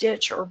irrigation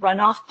ditch or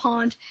runoff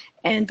pond,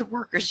 and the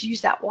workers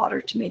use that water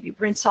to maybe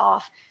rinse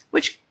off,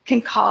 which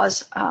can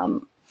cause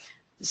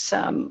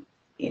some,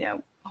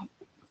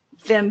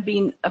 them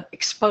being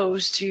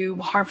exposed to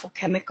harmful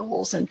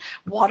chemicals and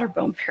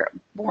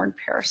waterborne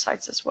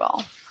parasites as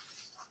well.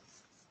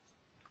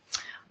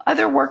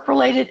 Other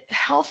work-related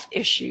health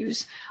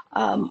issues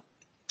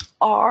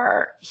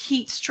are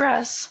heat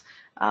stress.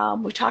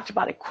 We talked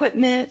about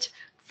equipment,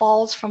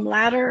 falls from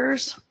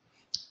ladders,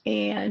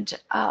 and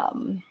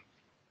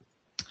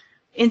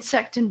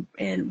insect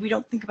and we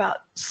don't think about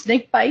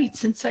snake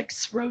bites,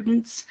 insects,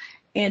 rodents,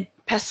 and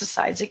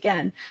pesticides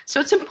again. So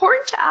it's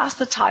important to ask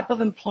the type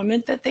of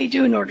employment that they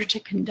do in order to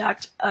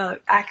conduct an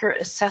accurate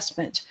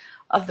assessment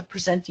of the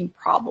presenting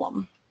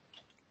problem.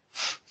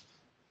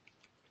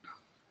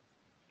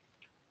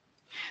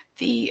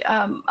 The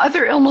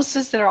other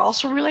illnesses that are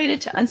also related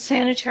to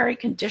unsanitary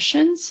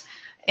conditions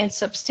and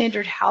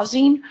substandard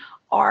housing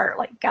are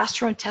like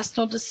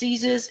gastrointestinal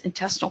diseases,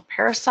 intestinal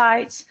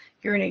parasites,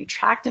 urinary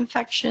tract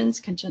infections,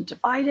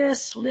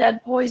 conjunctivitis,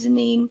 lead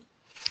poisoning.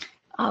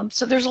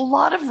 So there's a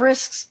lot of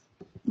risks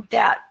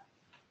that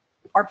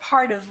are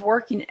part of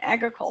working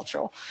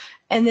agricultural,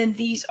 and then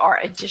these are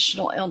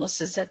additional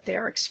illnesses that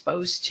they're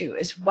exposed to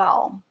as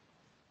well.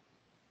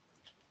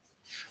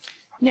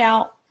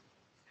 Now,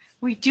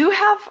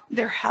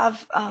 there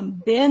have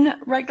been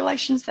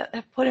regulations that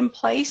have put in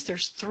place.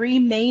 There's 3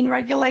 main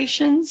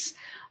regulations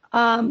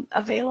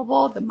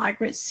available. The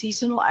Migrant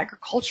Seasonal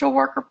Agricultural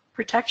Worker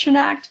Protection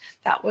Act,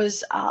 that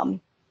was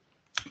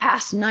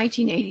passed in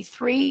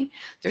 1983.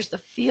 There's the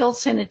Field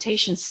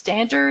Sanitation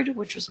Standard,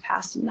 which was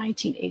passed in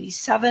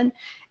 1987,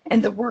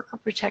 and the Worker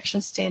Protection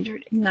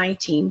Standard in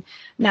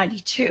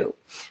 1992.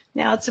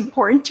 Now, it's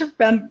important to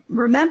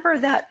remember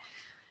that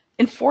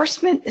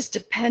enforcement is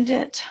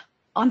dependent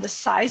on the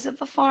size of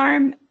the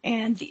farm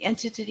and the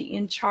entity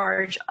in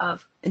charge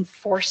of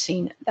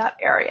enforcing that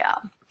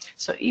area.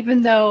 So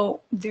even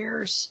though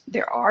there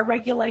are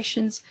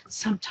regulations,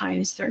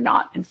 sometimes they're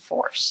not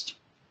enforced.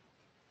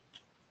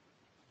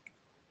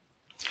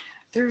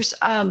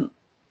 Farm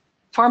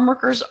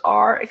workers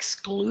are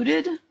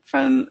excluded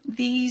from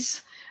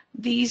these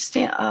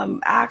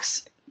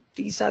acts,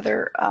 these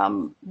other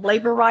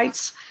labor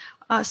rights,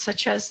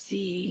 such as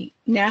the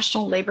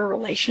National Labor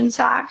Relations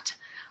Act,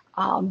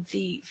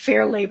 the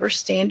Fair Labor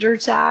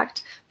Standards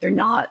Act. They're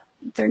not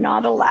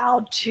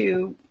allowed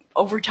to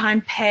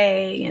overtime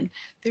pay, and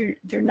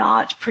they're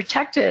not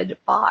protected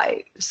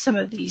by some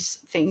of these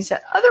things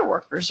that other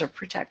workers are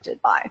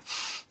protected by.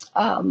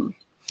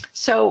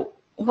 So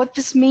what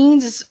this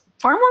means is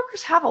farm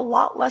workers have a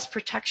lot less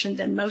protection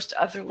than most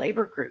other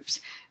labor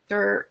groups.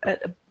 They're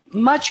at a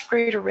much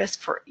greater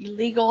risk for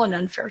illegal and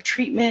unfair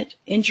treatment,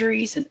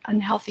 injuries and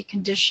unhealthy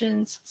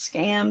conditions,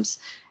 scams,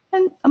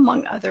 and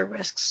among other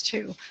risks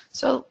too.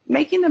 So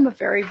making them a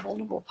very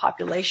vulnerable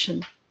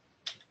population.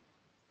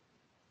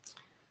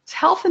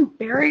 Health and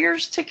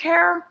barriers to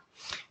care.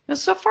 Now,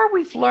 so far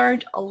we've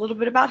learned a little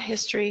bit about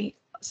history,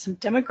 some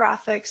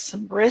demographics,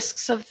 some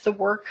risks of the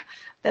work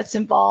that's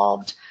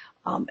involved,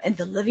 and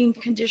the living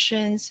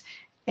conditions,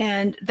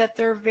 and that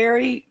there are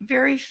very,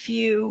 very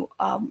few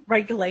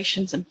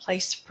regulations in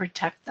place to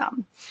protect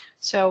them.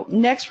 So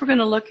next we're going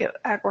to look at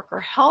ag worker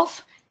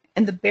health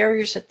and the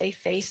barriers that they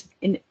face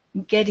in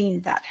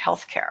getting that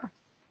health care.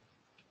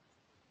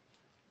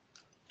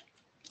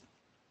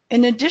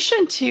 In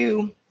addition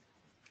to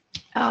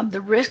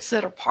the risks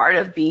that are part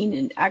of being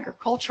in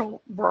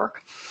agricultural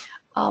work,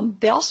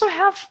 they also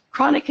have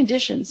chronic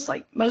conditions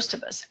like most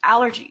of us,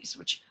 allergies,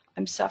 which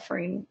I'm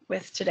suffering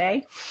with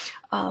today.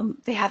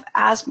 They have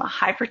asthma,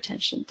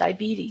 hypertension,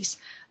 diabetes,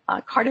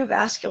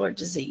 cardiovascular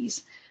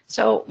disease.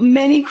 So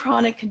many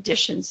chronic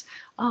conditions.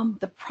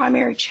 The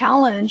primary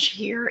challenge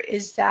here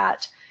is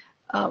that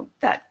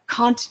that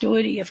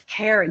continuity of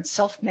care and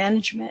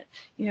self-management.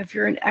 You know, if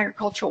you're an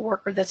agricultural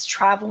worker that's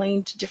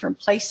traveling to different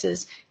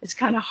places, it's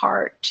kind of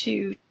hard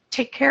to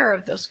take care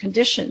of those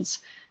conditions.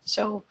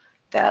 So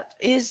that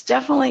is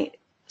definitely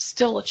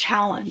still a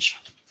challenge.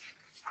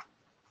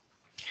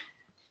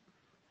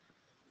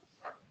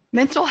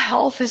 Mental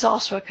health is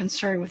also a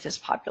concern with this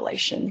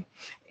population,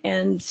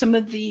 and some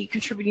of the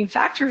contributing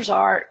factors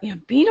are, you know,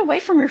 being away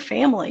from your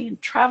family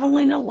and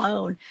traveling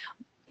alone,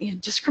 you know,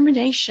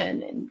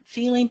 discrimination and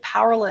feeling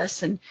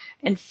powerless and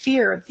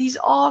fear. These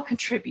all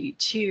contribute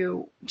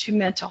to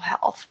mental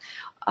health.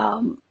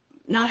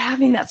 Not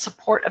having that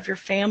support of your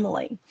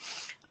family.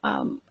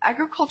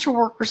 Agricultural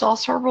workers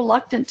also are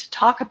reluctant to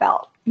talk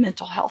about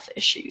mental health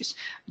issues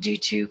due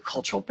to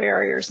cultural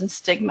barriers and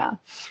stigma.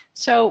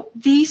 So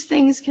these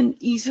things can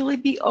easily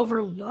be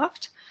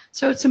overlooked.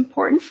 So it's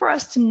important for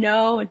us to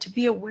know and to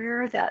be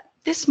aware that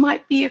this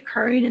might be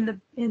occurring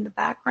in the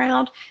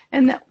background,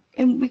 and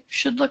we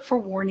should look for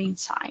warning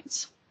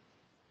signs.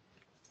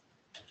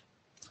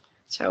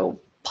 So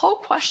poll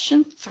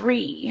question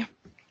 3.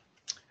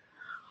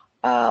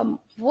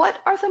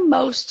 What are the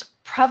most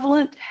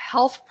prevalent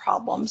health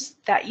problems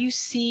that you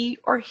see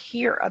or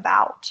hear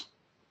about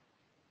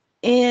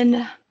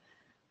in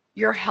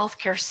your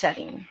healthcare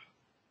setting?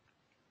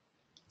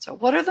 So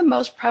what are the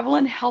most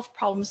prevalent health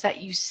problems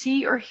that you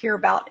see or hear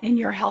about in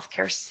your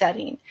healthcare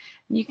setting?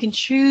 And you can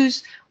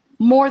choose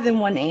more than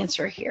one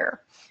answer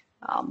here.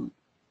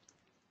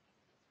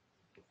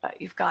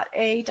 You've got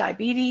A,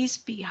 diabetes,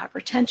 B,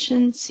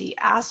 hypertension, C,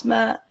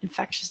 asthma,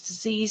 infectious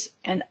disease,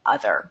 and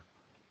other.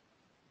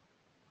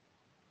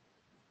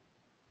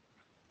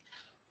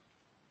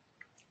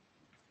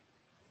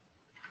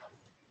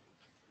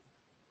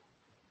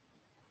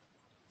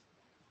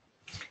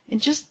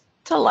 And just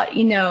to let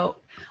you know,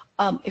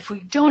 if we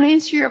don't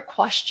answer your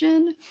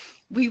question,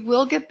 we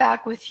will get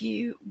back with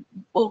you.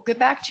 We'll get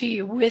back to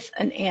you with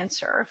an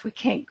answer if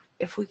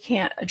we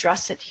can't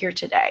address it here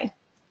today.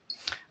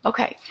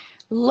 Okay,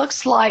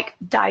 looks like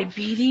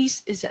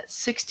diabetes is at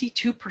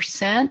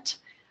 62%.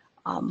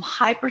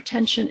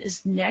 Hypertension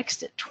is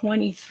next at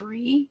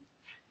 23%,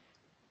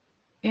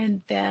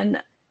 and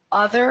then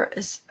other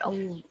is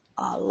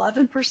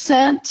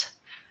 11%,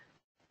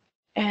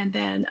 and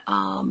then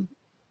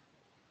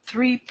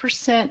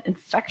 3%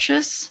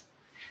 infectious,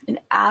 and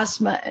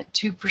asthma at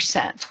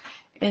 2%.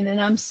 And then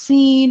I'm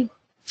seeing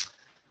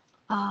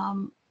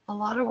a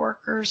lot of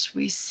workers,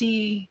 we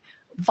see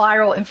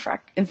viral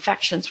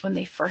infections when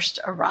they first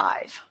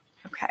arrive.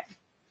 Okay,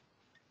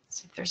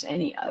 let's see if there's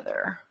any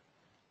other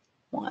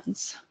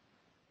ones.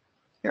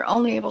 You're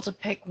only able to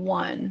pick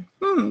one.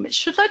 It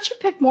should let you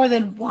pick more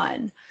than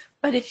one,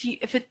 but if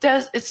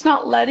it's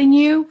not letting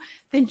you,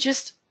 then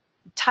just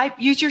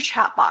use your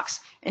chat box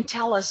and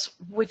tell us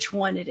which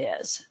one it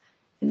is,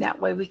 and that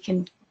way we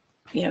can,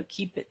 you know,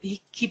 keep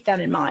that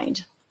in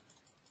mind.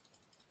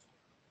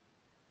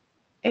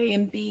 A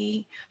and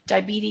B,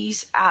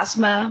 diabetes,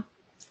 asthma,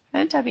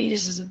 and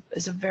diabetes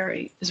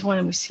is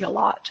one we see a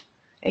lot.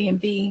 A and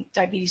B,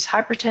 diabetes,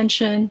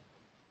 hypertension.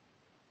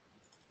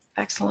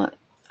 Excellent.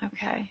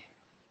 Okay.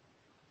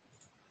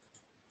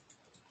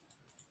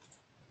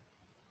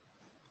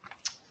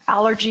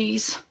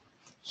 allergies.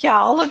 Yeah,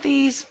 all of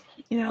these,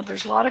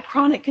 there's a lot of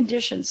chronic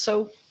conditions.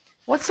 So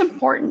what's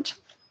important?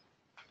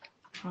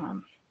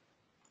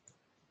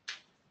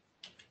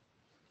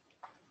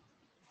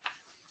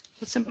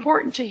 What's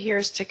important to here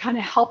is to kind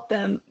of help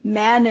them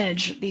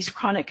manage these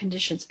chronic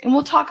conditions. And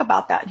we'll talk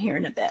about that here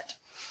in a bit.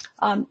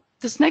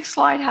 This next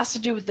slide has to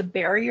do with the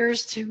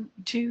barriers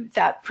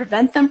that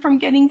prevent them from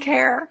getting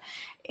care.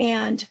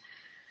 And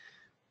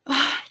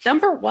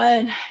number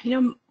one,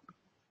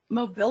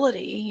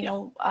 mobility,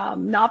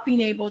 not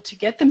being able to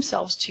get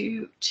themselves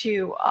to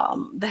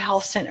the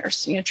health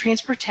centers,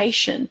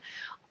 transportation.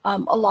 A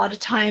lot of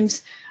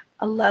times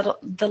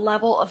the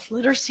level of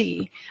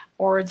literacy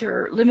or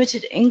their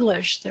limited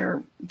English,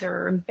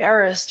 they're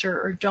embarrassed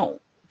or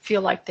don't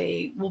feel like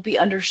they will be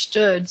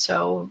understood,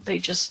 so they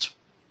just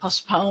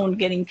postpone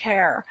getting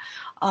care.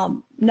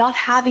 Not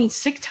having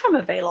sick time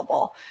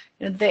available.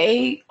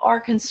 They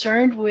are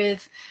concerned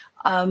with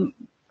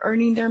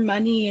earning their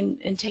money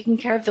and taking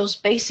care of those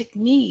basic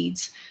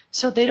needs,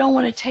 so they don't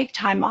want to take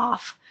time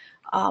off.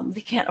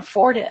 They can't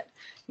afford it.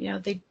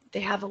 They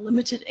have a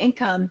limited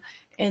income,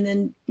 and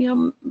then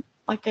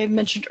like I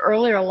mentioned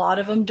earlier, a lot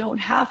of them don't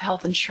have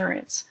health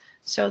insurance.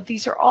 So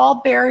these are all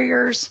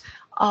barriers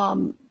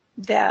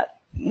that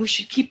we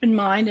should keep in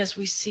mind as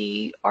we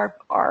see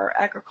our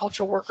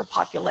agricultural worker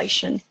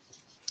population.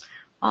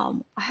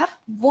 I have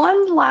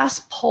one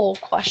last poll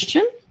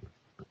question.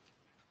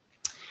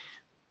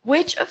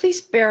 Which of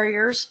these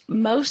barriers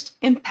most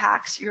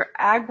impacts your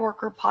ag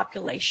worker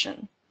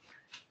population?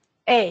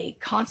 A,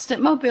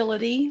 constant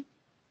mobility.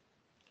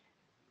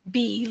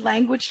 B,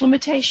 language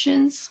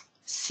limitations.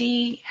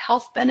 C,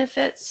 health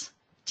benefits.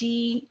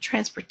 D,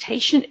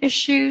 transportation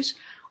issues.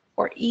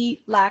 Or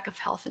E, lack of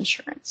health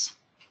insurance.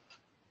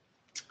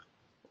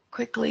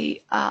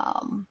 Quickly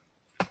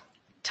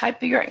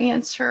type your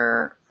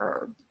answer,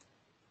 and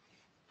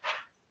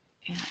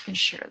I can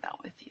share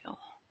that with you.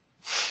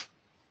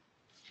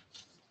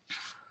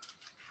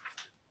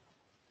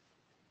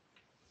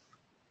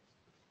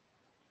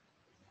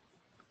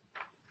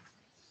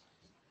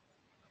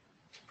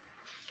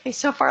 Okay,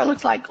 so far it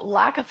looks like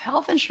lack of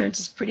health insurance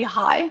is pretty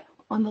high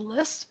on the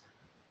list.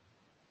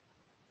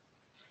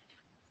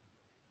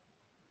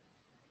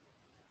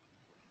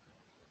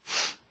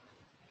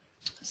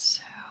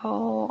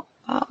 So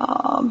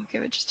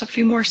give it just a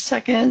few more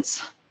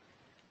seconds.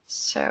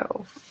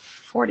 So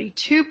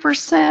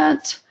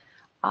 42%.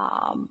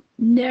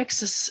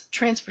 Next is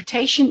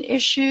transportation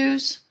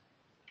issues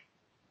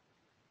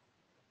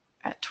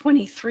at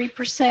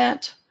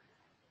 23%.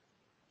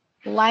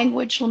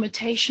 Language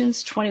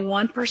limitations,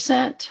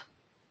 21%.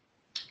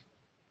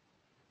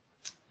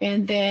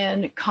 And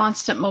then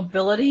constant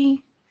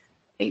mobility,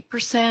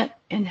 8%,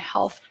 and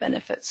health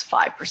benefits,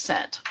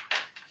 5%.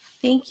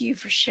 Thank you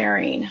for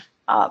sharing.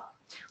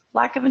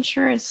 Lack of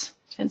insurance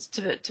tends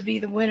to be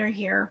the winner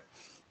here,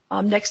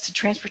 next to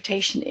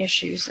transportation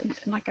issues. And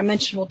like I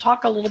mentioned, we'll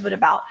talk a little bit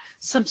about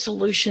some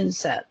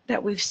solutions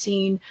that we've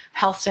seen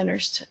health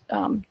centers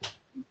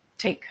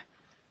take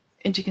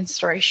into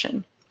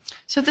consideration.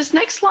 So this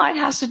next slide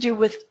has to do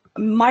with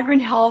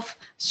migrant health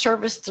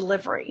service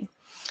delivery.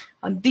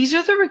 These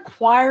are the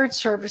required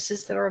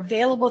services that are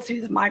available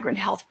through the Migrant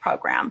Health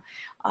Program.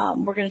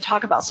 We're going to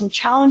talk about some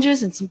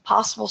challenges and some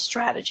possible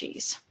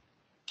strategies.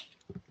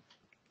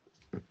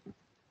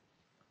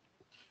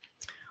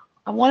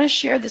 I want to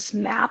share this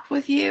map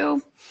with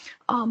you.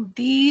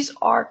 These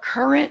are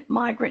current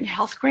migrant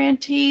health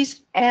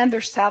grantees and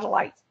their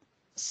satellite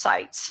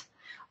sites.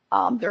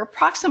 There are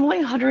approximately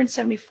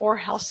 174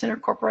 health center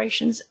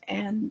corporations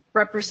and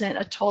represent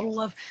a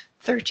total of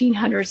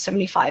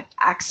 1,375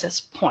 access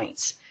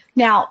points.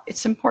 Now,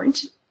 it's important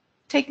to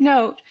take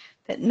note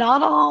that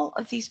not all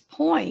of these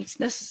points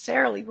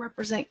necessarily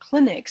represent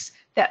clinics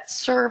that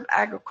serve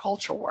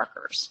agricultural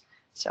workers.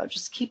 So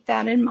just keep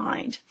that in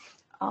mind.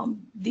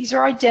 These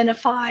are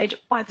identified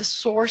by the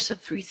source of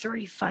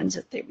 330 funds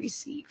that they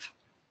receive.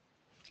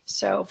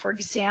 So, for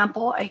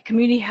example, a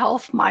community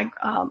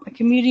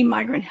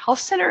migrant health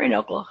center in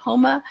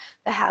Oklahoma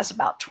that has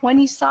about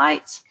 20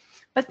 sites,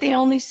 but they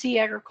only see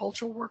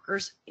agricultural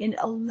workers in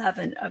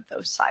 11 of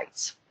those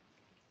sites.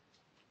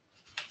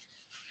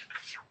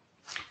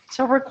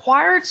 So,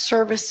 required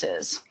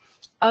services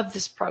of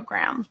this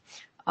program.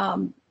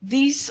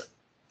 These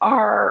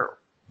are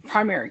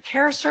primary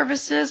care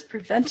services,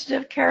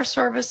 preventative care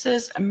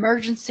services,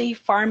 emergency,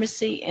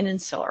 pharmacy, and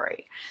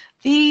ancillary.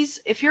 These,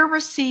 if you're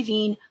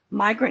receiving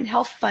migrant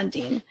health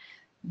funding,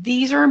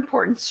 these are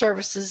important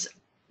services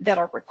that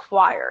are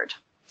required.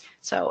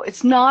 So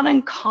it's not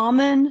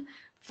uncommon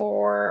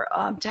for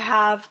to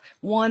have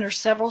one or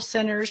several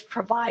centers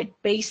provide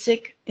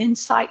basic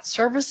insight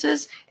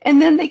services, and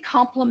then they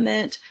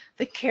complement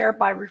the care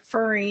by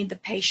referring the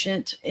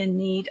patient in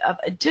need of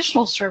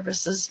additional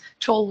services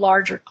to a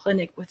larger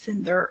clinic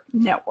within their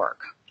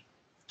network.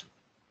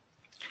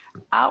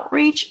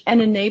 Outreach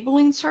and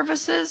enabling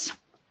services.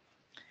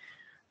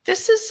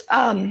 This is,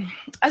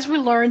 as we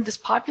learned, this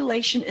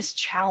population is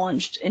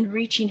challenged in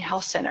reaching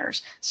health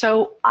centers.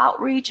 So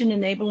outreach and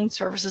enabling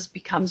services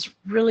becomes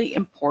really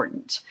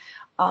important.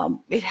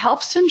 It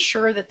helps to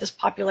ensure that this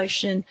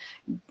population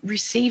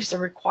receives the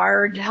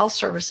required health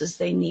services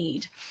they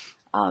need.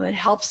 It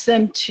helps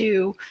them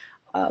to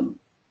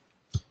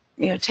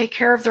take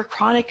care of their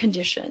chronic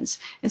conditions.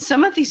 And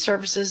some of these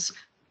services,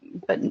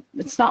 but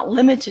it's not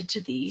limited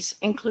to these,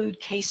 include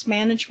case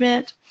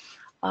management,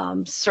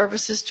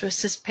 services to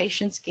assist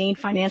patients gain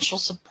financial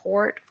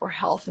support for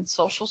health and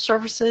social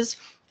services,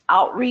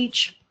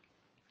 outreach.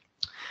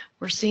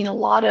 We're seeing a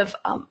lot of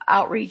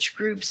outreach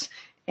groups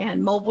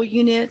and mobile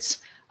units.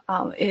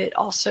 It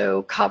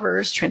also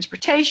covers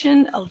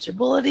transportation,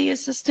 eligibility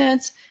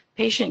assistance,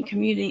 patient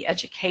community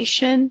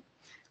education,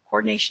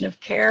 coordination of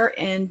care,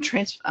 and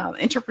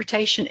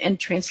interpretation and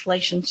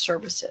translation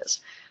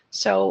services.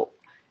 So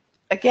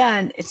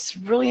again, it's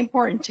really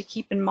important to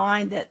keep in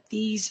mind that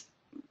these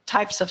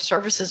types of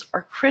services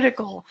are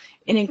critical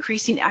in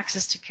increasing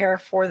access to care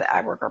for the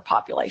ag worker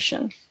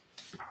population.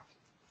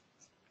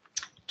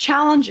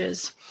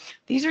 Challenges.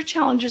 These are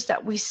challenges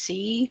that we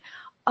see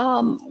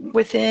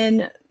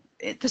within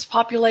this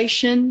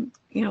population.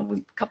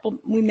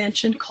 We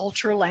mentioned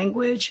culture,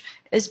 language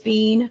as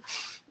being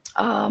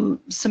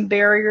some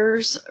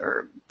barriers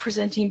or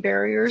presenting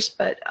barriers,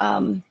 but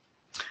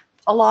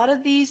a lot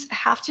of these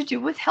have to do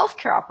with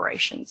healthcare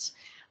operations.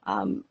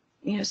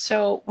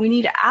 So we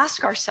need to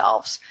ask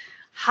ourselves,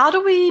 how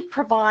do we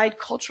provide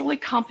culturally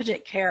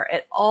competent care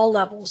at all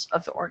levels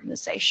of the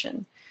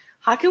organization?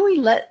 How can we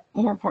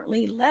more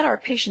importantly, let our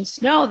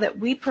patients know that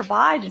we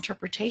provide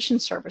interpretation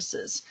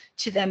services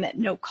to them at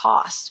no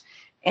cost?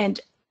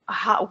 And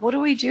what do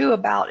we do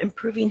about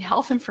improving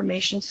health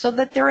information so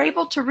that they're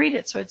able to read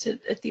it, so it's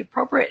at the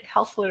appropriate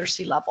health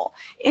literacy level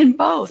in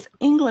both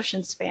English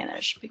and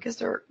Spanish,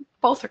 because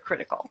both are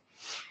critical?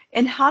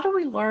 And how do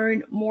we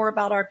learn more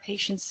about our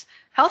patients'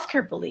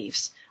 healthcare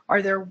beliefs?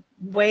 Are there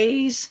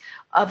ways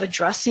of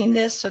addressing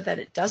this so that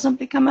it doesn't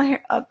become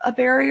a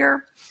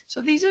barrier?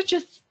 So these are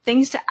just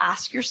things to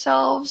ask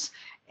yourselves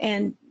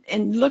and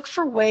look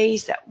for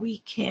ways that we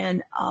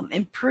can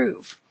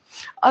improve.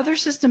 Other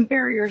system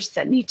barriers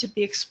that need to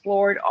be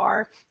explored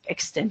are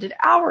extended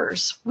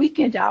hours,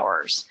 weekend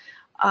hours.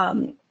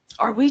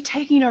 Are we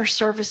taking our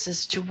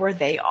services to where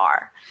they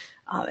are?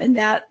 And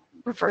that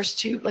refers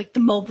to like the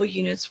mobile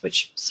units,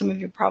 which some of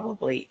you are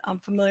probably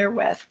familiar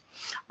with.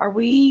 Are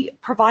we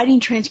providing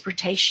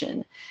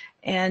transportation?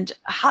 And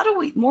how do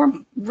we,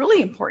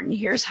 really important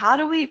here is how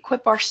do we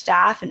equip our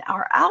staff and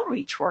our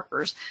outreach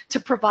workers to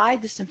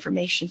provide this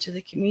information to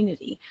the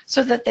community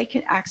so that they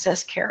can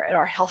access care at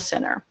our health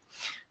center?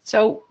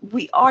 So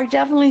we are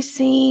definitely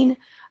seeing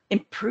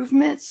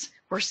improvements.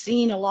 We're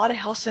seeing a lot of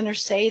health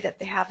centers say that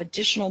they have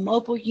additional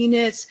mobile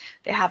units,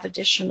 they have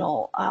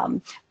additional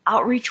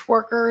outreach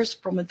workers,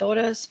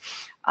 promotoras,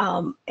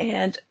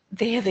 and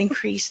they have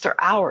increased their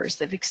hours.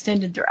 They've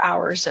extended their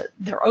hours that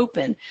they're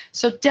open.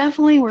 So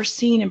definitely we're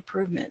seeing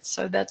improvements.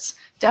 So that's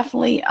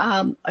definitely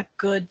a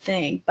good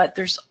thing, but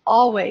there's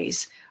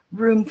always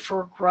room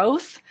for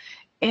growth,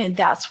 and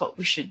that's what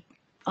we should,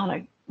 on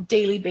a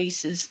daily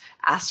basis,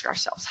 ask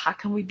ourselves. How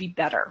can we be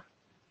better?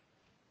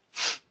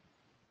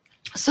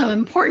 Some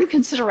important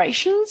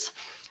considerations.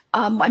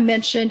 I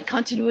mentioned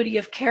continuity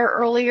of care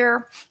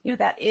earlier.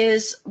 That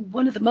is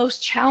one of the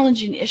most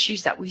challenging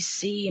issues that we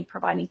see in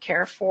providing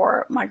care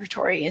for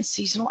migratory and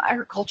seasonal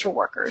agricultural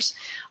workers.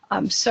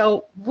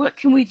 So what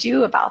can we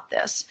do about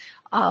this?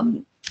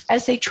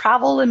 As they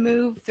travel and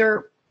move,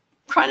 their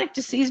chronic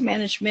disease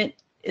management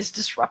is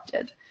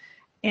disrupted.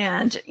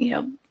 And,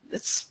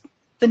 it's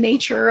the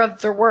nature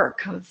of their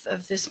work,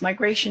 of this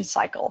migration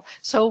cycle.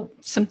 So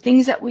some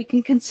things that we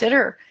can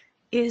consider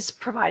is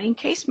providing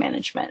case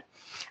management,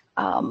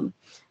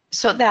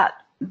 so that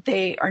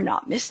they are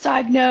not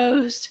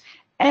misdiagnosed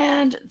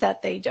and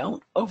that they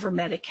don't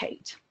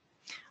over-medicate.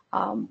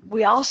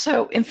 We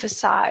also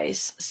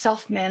emphasize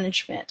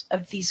self-management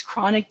of these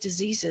chronic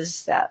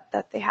diseases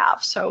that they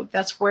have. So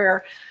that's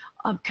where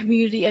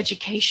community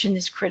education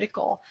is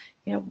critical.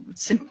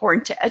 It's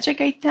important to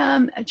educate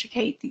them,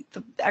 educate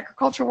the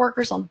agricultural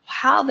workers on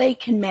how they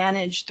can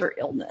manage their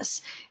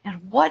illness and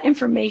what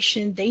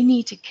information they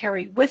need to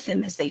carry with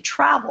them as they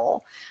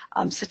travel,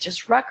 such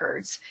as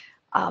records,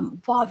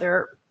 while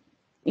they're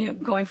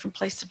going from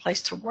place to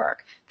place to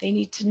work. They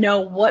need to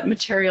know what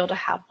material to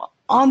have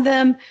on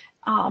them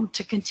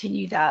to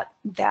continue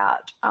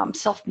that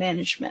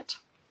self-management.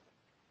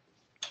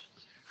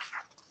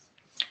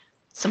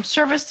 Some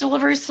service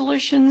delivery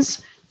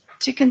solutions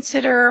to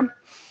consider.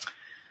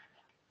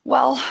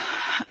 Well,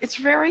 it's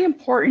very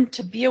important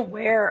to be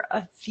aware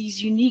of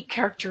these unique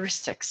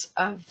characteristics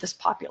of this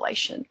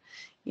population,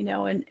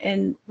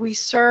 and we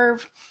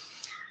serve,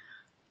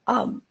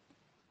 in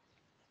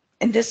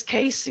this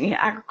case,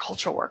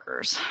 agricultural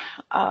workers.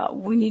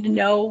 We need to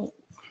know,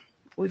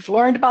 we've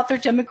learned about their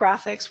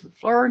demographics,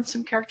 we've learned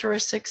some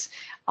characteristics.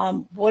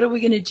 What are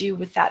we going to do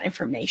with that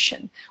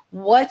information?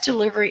 What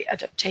delivery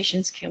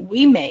adaptations can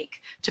we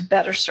make to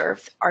better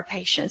serve our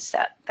patients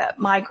that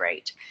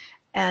migrate?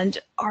 And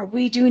are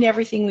we doing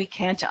everything we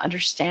can to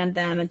understand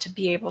them and to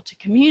be able to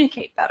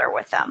communicate better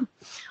with them?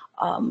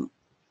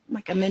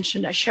 like I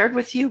mentioned, I shared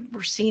with you,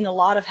 we're seeing a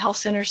lot of health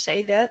centers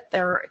say that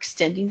they're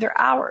extending their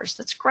hours.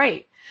 That's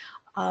great.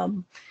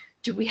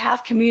 Do we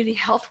have community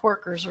health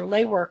workers or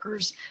lay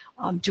workers?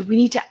 Do we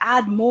need to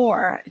add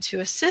more to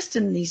assist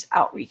in these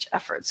outreach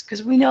efforts?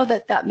 Because we know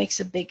that that makes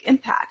a big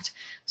impact.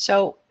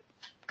 So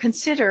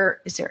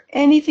consider, is there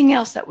anything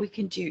else that we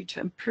can do to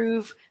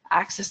improve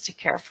access to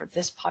care for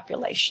this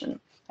population?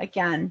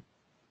 Again,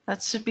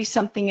 that should be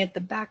something at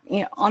the back,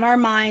 on our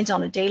minds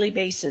on a daily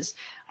basis,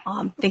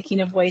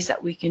 thinking of ways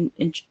that we can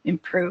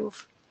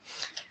improve.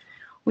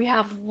 We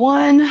have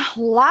one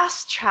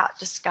last chat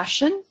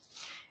discussion,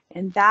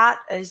 and that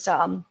is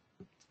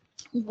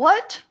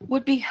what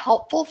would be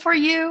helpful for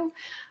you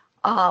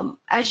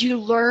as you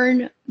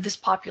learn this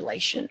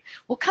population?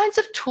 What kinds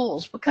of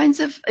tools, what kinds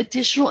of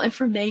additional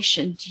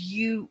information do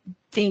you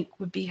think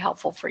would be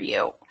helpful for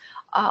you?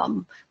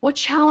 What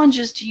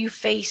challenges do you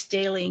face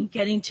daily in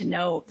getting to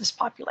know this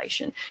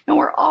population? And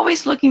we're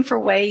always looking for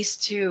ways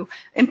to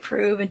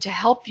improve and to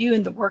help you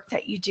in the work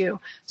that you do.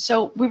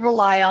 So we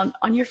rely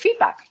on your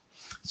feedback.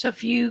 So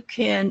if you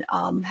can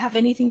have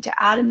anything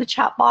to add in the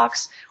chat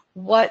box,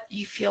 what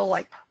you feel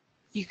like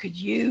you could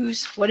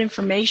use, what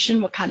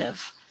information, what kind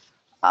of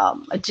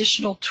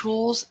additional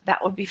tools,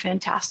 that would be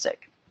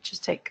fantastic.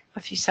 Just take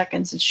a few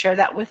seconds and share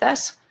that with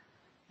us.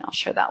 And I'll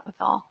share that with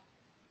all.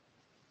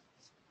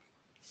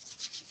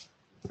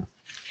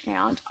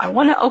 And I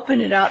want to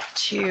open it up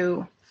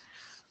to,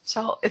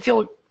 so if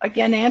you'll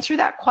again answer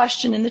that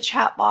question in the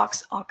chat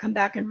box, I'll come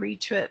back and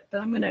read to it, but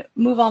I'm going to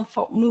move on.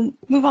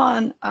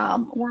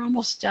 We're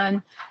almost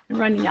done and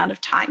running out of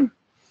time.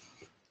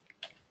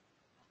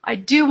 I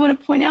do want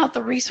to point out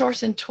the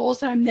resource and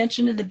tools that I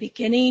mentioned in the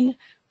beginning.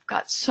 We've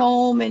got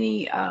so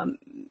many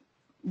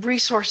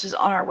resources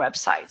on our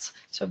websites.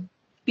 So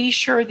be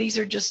sure these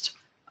are just,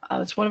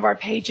 it's one of our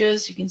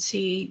pages. You can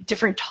see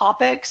different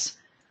topics.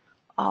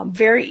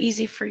 Very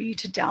easy for you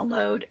to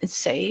download and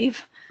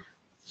save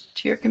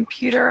to your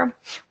computer.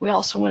 We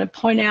also want to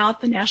point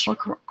out the National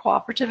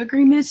Cooperative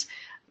Agreements.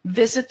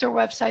 Visit their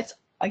websites.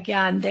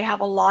 Again, they have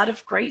a lot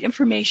of great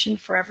information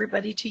for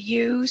everybody to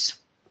use.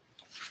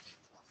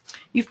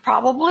 You've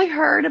probably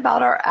heard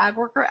about our Ag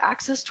Worker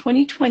Access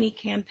 2020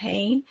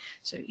 campaign.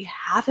 So if you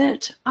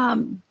haven't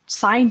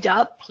signed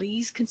up,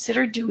 please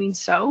consider doing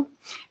so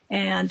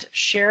and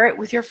share it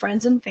with your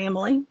friends and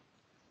family.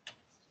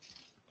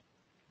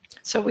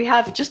 So we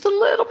have just a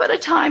little bit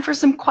of time for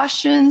some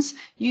questions.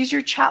 Use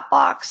your chat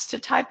box to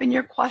type in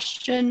your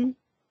question.